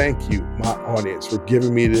want to thank you, my audience, for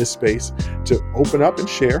giving me this space to open up and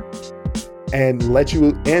share and let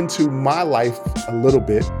you into my life a little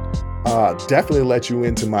bit. Definitely let you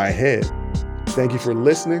into my head. Thank you for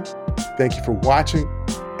listening. Thank you for watching.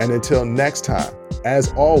 And until next time,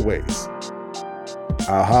 as always,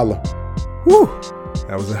 I'll holla. Whew,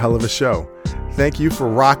 that was a hell of a show. Thank you for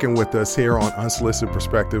rocking with us here on Unsolicited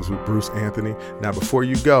Perspectives with Bruce Anthony. Now, before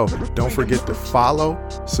you go, don't forget to follow,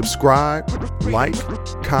 subscribe, like,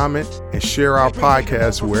 comment, and share our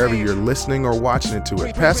podcast wherever you're listening or watching it to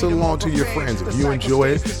it. Pass it along to your friends. If you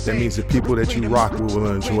enjoy it, that means the people that you rock will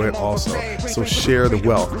enjoy it also. So share the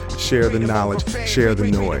wealth, share the knowledge, share the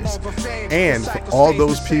noise. And for all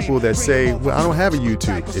those people that say, well, I don't have a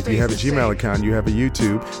YouTube. If you have a Gmail account, you have a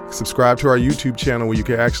YouTube. Subscribe to our YouTube channel where you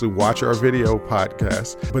can actually watch our video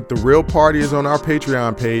podcast. But the real party is on our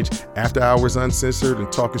Patreon page, After Hours Uncensored and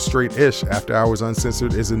Talking Straight-ish. After Hours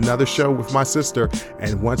Uncensored is another show with my sister.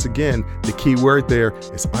 And once again, the key word there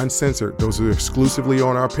is uncensored. Those are exclusively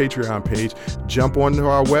on our Patreon page. Jump onto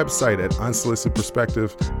our website at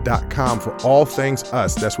unsolicitedperspective.com for all things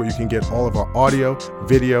us. That's where you can get all of our audio,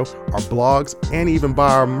 video, our blogs, and even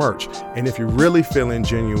buy our merch. And if you're really feeling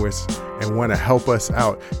genuine and want to help us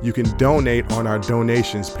out, you can donate on our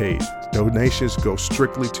donations page. Donations go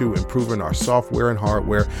strictly to improving our software and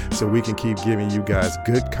hardware so we can keep giving you guys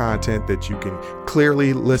good content that you can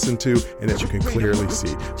clearly listen to and that you can clearly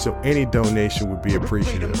see. So any donation would be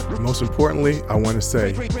appreciative. Most importantly, I want to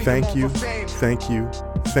say thank you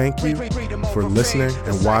for listening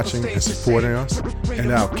and watching and supporting us.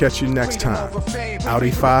 And I'll catch you next time.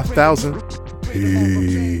 Audi 5000.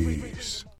 Peace.